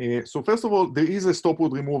 So first of all, there is a stop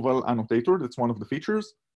word removal annotator. That's one of the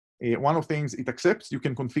features. One of the things it accepts, you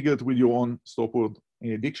can configure it with your own stop word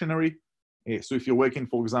dictionary. So if you're working,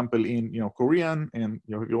 for example, in Korean and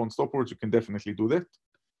you have your own stop words, you can definitely do that.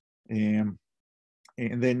 And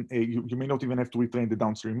then you may not even have to retrain the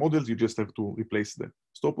downstream models. You just have to replace the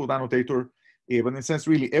stop word annotator. But in a sense,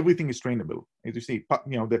 really, everything is trainable. As you see,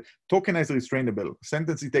 the tokenizer is trainable.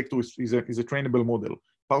 Sentence detector is a trainable model.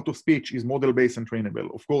 Part of speech is model-based and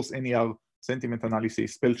trainable. Of course, NER, sentiment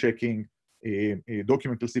analysis, spell checking,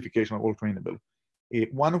 document classification are all trainable.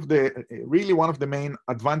 One of the main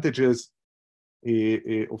advantages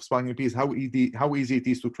of Spark NLP is how easy it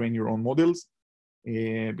is to train your own models.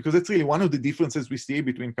 Because that's really one of the differences we see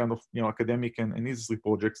between kind of academic and industry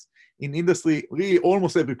projects. In industry, really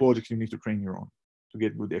almost every project you need to train your own to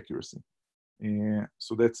get good accuracy.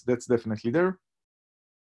 So that's definitely there.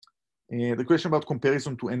 The question about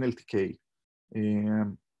comparison to NLTK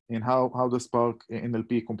and how does Spark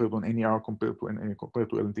NLP compare to an NER compared to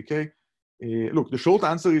NLTK? Look, the short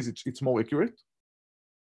answer is it's more accurate.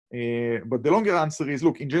 But the longer answer is,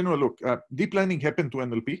 look, in general, deep learning happened to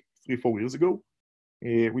NLP 3-4 years ago.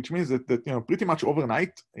 Which means that pretty much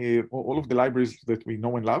overnight, all of the libraries that we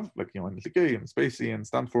know and love, like NLTK and Spacey and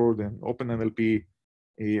Stanford and OpenNLP,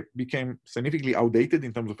 became significantly outdated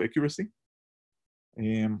in terms of accuracy.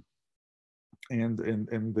 And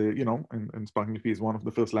Spark NLP is one of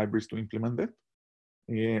the first libraries to implement that.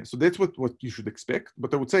 So that's what you should expect.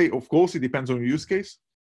 But I would say, of course, it depends on your use case.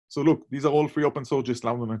 So look, these are all free open source. Just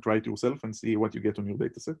download them and try it yourself and see what you get on your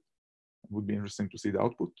dataset. It would be interesting to see the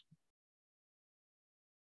output.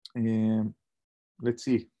 Let's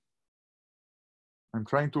see. I'm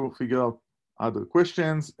trying to figure out other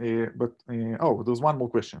questions, but there's one more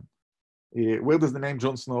question. Where does the name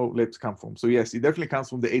John Snow Labs come from? So yes, it definitely comes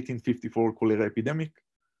from the 1854 cholera epidemic.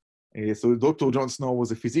 So Dr. John Snow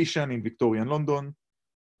was a physician in Victorian London,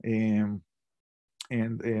 and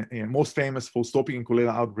most famous for stopping a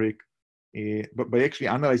cholera outbreak. But by actually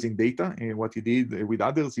analyzing data, what he did with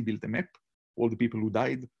others, he built a map, all the people who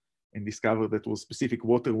died, and discovered that was specific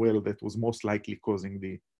water well that was most likely causing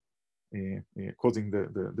the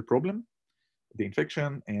problem, the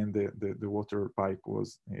infection, and the water pipe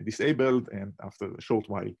was disabled, and after a short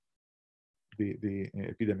while, the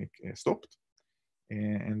epidemic stopped.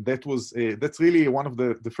 And that's really one of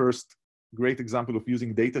the first great example of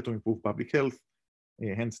using data to improve public health,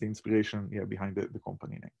 hence the inspiration behind the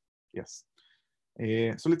company name. Yes.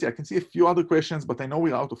 So let's see, I can see a few other questions, but I know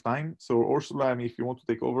we're out of time. So Ursula, if you want to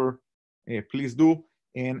take over, please do.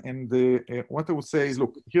 And what I would say is,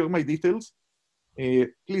 look, here are my details.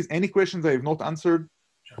 Please, any questions I have not answered,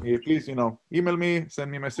 please, email me,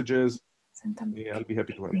 send me messages. I'll be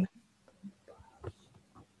happy to help.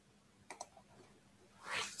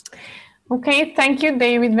 Okay, thank you,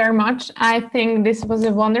 David, very much. I think this was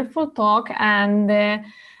a wonderful talk, and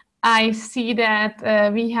I see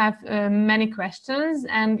that we have many questions,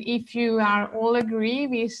 and if you are all agree,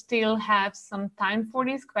 we still have some time for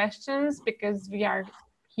these questions because we are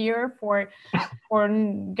here for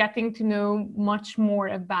getting to know much more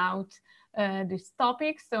about this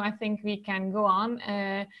topic. So I think we can go on.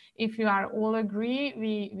 If you are all agree,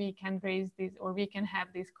 we can raise this or we can have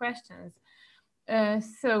these questions.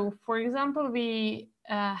 So, for example, we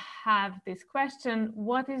have this question: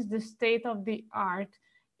 what is the state of the art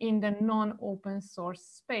in the non-open source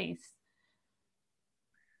space?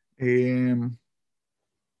 Here's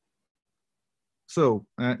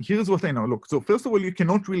what I know. Look, so first of all, you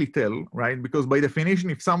cannot really tell, right? Because by definition,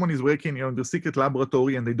 if someone is working in the secret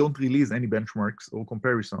laboratory and they don't release any benchmarks or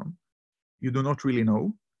comparison, you do not really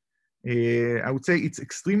know. I would say it's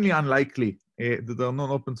extremely unlikely that there are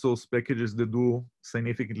non-open source packages that do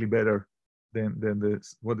significantly better than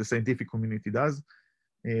what the scientific community does,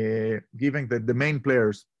 given that the main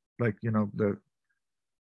players, like the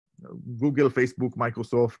Google, Facebook,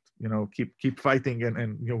 Microsoft, keep fighting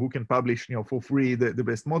and who can publish for free the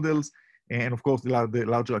best models, and of course the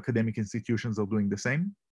larger academic institutions are doing the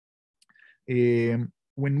same.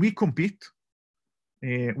 When we compete,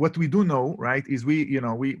 what we do know, right, is we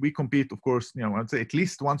compete, of course, I'd say at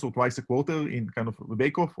least once or twice a quarter in kind of a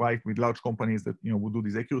bake-off, right, with large companies that will do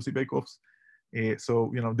these accuracy bake-offs.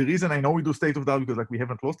 So the reason I know we do state of the art because like we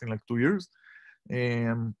haven't lost in like 2 years,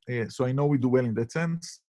 so I know we do well in that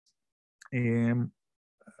sense.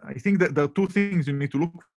 I think that there are two things you need to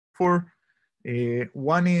look for.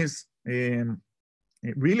 One is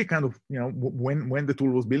really kind of when the tool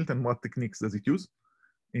was built and what techniques does it use.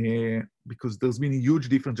 Because there's been a huge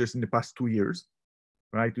difference just in the past 2 years,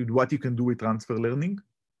 right? With what you can do with transfer learning.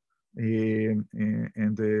 And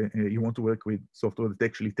you want to work with software that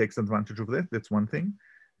actually takes advantage of that. That's one thing.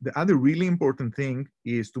 The other really important thing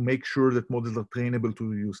is to make sure that models are trainable to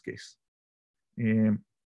the use case.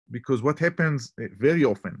 Because what happens very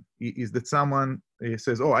often is that someone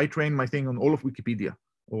says, oh, I train my thing on all of Wikipedia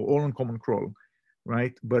or all on Common Crawl,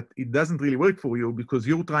 right? But it doesn't really work for you because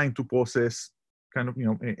you're trying to process kind of,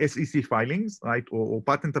 SEC filings, right? Or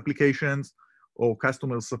patent applications or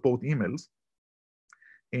customer support emails.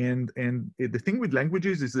 And the thing with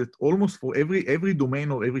languages is that almost for every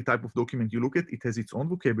domain or every type of document you look at, it has its own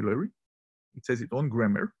vocabulary, it has its own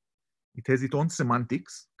grammar, it has its own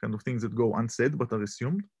semantics, kind of things that go unsaid but are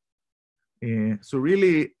assumed. So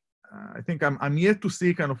really, I think I'm yet to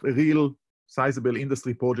see kind of a real sizable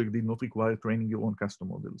industry project did not require training your own custom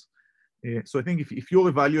models. So I think if you're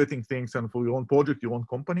evaluating things and for your own project, your own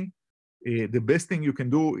company, the best thing you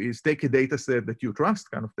can do is take a data set that you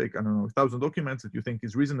trust, kind of take, I don't know, 1,000 documents that you think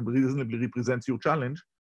is reasonably represents your challenge,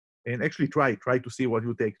 and actually try to see what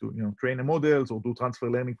you take to train a models or do transfer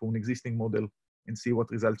learning from an existing model and see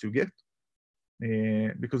what results you get.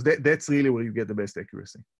 Because that's really where you get the best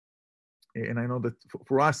accuracy. And I know that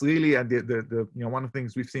for us, really, and one of the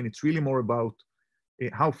things we've seen, it's really more about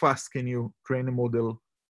how fast can you train a model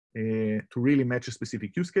to really match a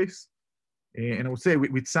specific use case. And I would say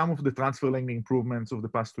with some of the transfer learning improvements of the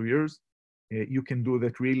past 2 years, you can do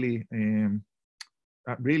that really,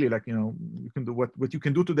 really like, you can do what you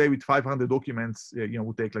can do today with 500 documents,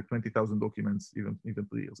 would take like 20,000 documents even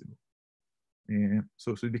 3 years ago.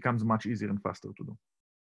 So it becomes much easier and faster to do.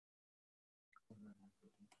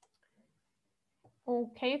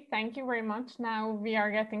 Okay, thank you very much. Now we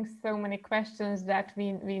are getting so many questions that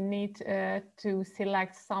we need to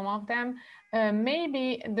select some of them.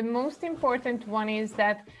 Maybe the most important one is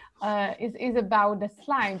that is about the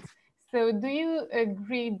slides. So do you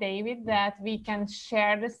agree, David, that we can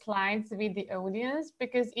share the slides with the audience?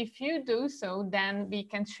 Because if you do so, then we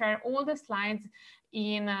can share all the slides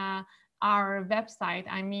in our website.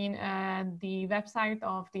 I mean, the website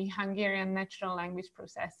of the Hungarian Natural Language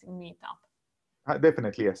Processing Meetup.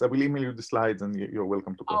 Definitely, yes. I will email you the slides and you're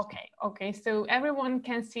welcome to post them. Okay. So everyone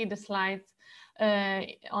can see the slides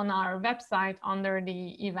on our website under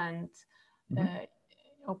the event.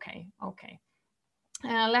 Okay.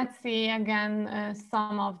 Let's see again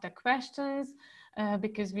some of the questions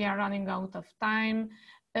because we are running out of time.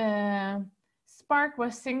 Spark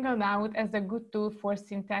was singled out as a good tool for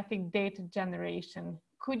synthetic data generation.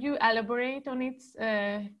 Could you elaborate on its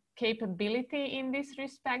capability in this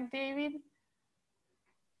respect, David?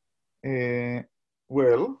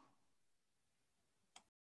 Well,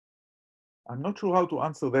 I'm not sure how to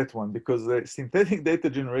answer that one because synthetic data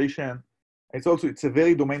generation, it's a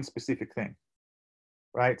very domain specific thing,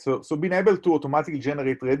 right? So being able to automatically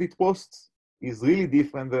generate Reddit posts is really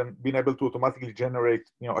different than being able to automatically generate,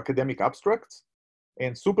 academic abstracts.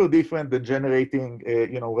 and super different than generating,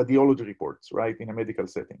 radiology reports, right, in a medical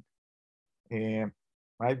setting.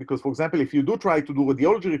 Right, because for example, if you do try to do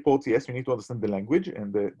radiology reports, yes, you need to understand the language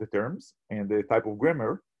and the terms and the type of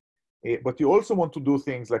grammar, but you also want to do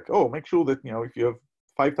things like, oh, make sure that, if you have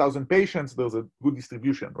 5,000 patients, there's a good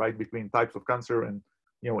distribution, right, between types of cancer and,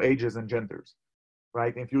 ages and genders,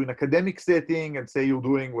 right? If you're in an academic setting and say you're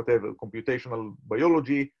doing whatever, computational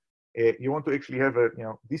biology, you want to actually have a,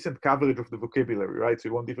 decent coverage of the vocabulary, right? So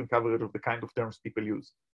you want different coverage of the kind of terms people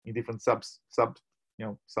use in different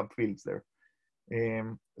subfields there.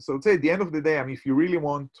 So I'd say at the end of the day, I mean, if you really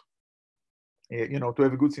want, to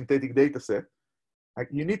have a good synthetic data set,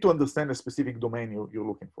 you need to understand a specific domain you're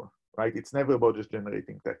looking for, right? It's never about just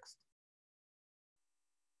generating text.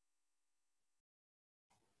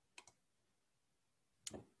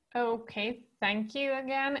 Okay, thank you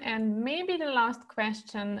again. And maybe the last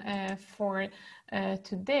question for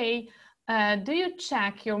today. Do you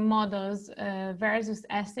check your models versus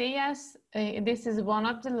SAS? This is one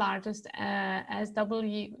of the largest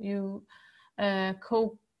SW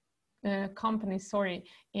companies,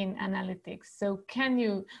 in analytics. So can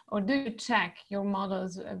you, or do you check your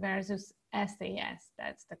models versus SAS?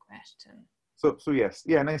 That's the question. So yes,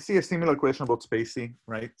 yeah, and I see a similar question about spacing,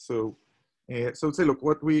 right? So say, look,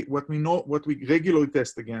 what we regularly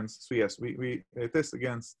test against. So yes, we test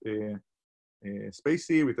against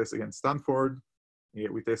Spacey, we test against Stanford,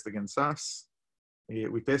 we test against SAS,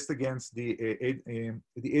 we test against the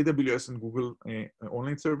AWS and Google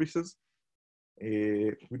online services.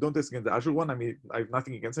 We don't test against the Azure one. I mean, I have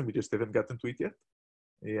nothing against them. We just haven't gotten to it yet.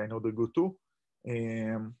 I know they're good too.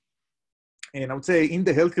 And I would say in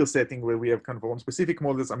the healthcare setting where we have kind of our own specific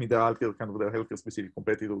models, I mean, there are kind of the healthcare specific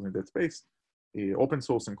competitors in that space, open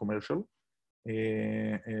source and commercial.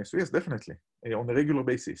 So yes, definitely, on a regular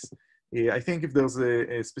basis. I think if there's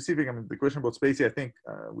a specific, I mean, the question about Spacey, I think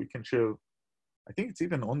we can share, I think it's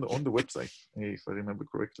even on the website, if I remember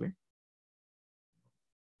correctly.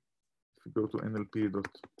 If you go to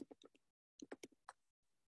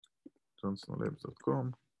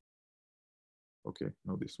nlp.johnsonlabs.com. Okay,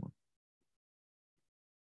 no, this one.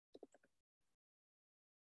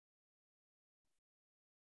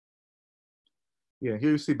 Yeah,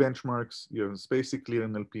 here you see benchmarks. You have Spacey, Clear,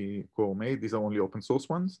 NLP, Core Made. These are only open source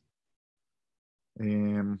ones.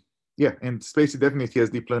 Yeah, and Spacey definitely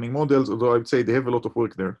has deep learning models, although I would say they have a lot of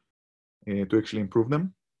work there to actually improve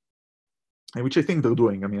them, and which I think they're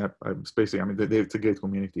doing. I mean, Spacey, I mean, it's a great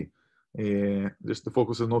community. Just the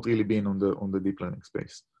focus has not really been on the deep learning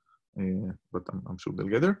space, but I'm sure they'll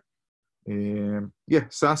get there. Yeah,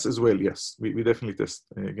 SAS as well. Yes, we definitely test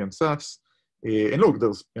against SAS. And look,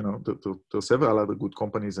 there's there's several other good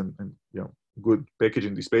companies and good package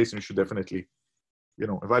in this space, and you should definitely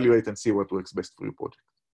evaluate and see what works best for your project.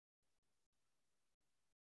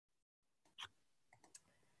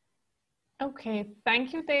 Okay,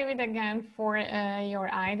 thank you, David, again for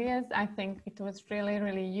your ideas. I think it was really,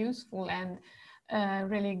 really useful and a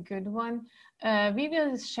really good one. We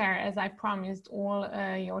will share, as I promised, all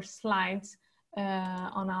your slides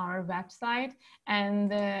on our website,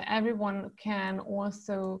 and everyone can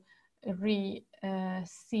also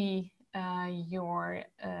see your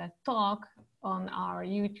talk on our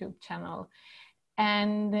YouTube channel.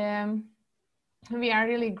 And we are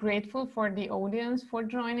really grateful for the audience for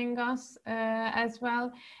joining us as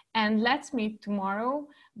well. And let's meet tomorrow,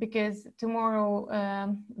 because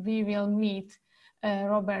tomorrow we will meet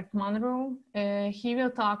Robert Monroe. He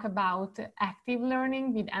will talk about active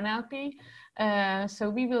learning with NLP. So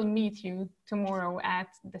we will meet you tomorrow at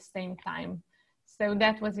the same time. So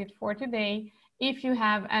that was it for today. If you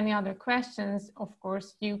have any other questions, of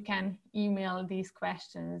course, you can email these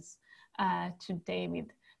questions to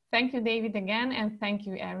David. Thank you, David, again, and thank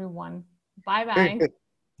you, everyone. Bye-bye.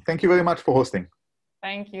 Thank you very much for hosting.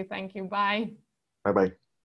 Thank you. Bye. Bye-bye.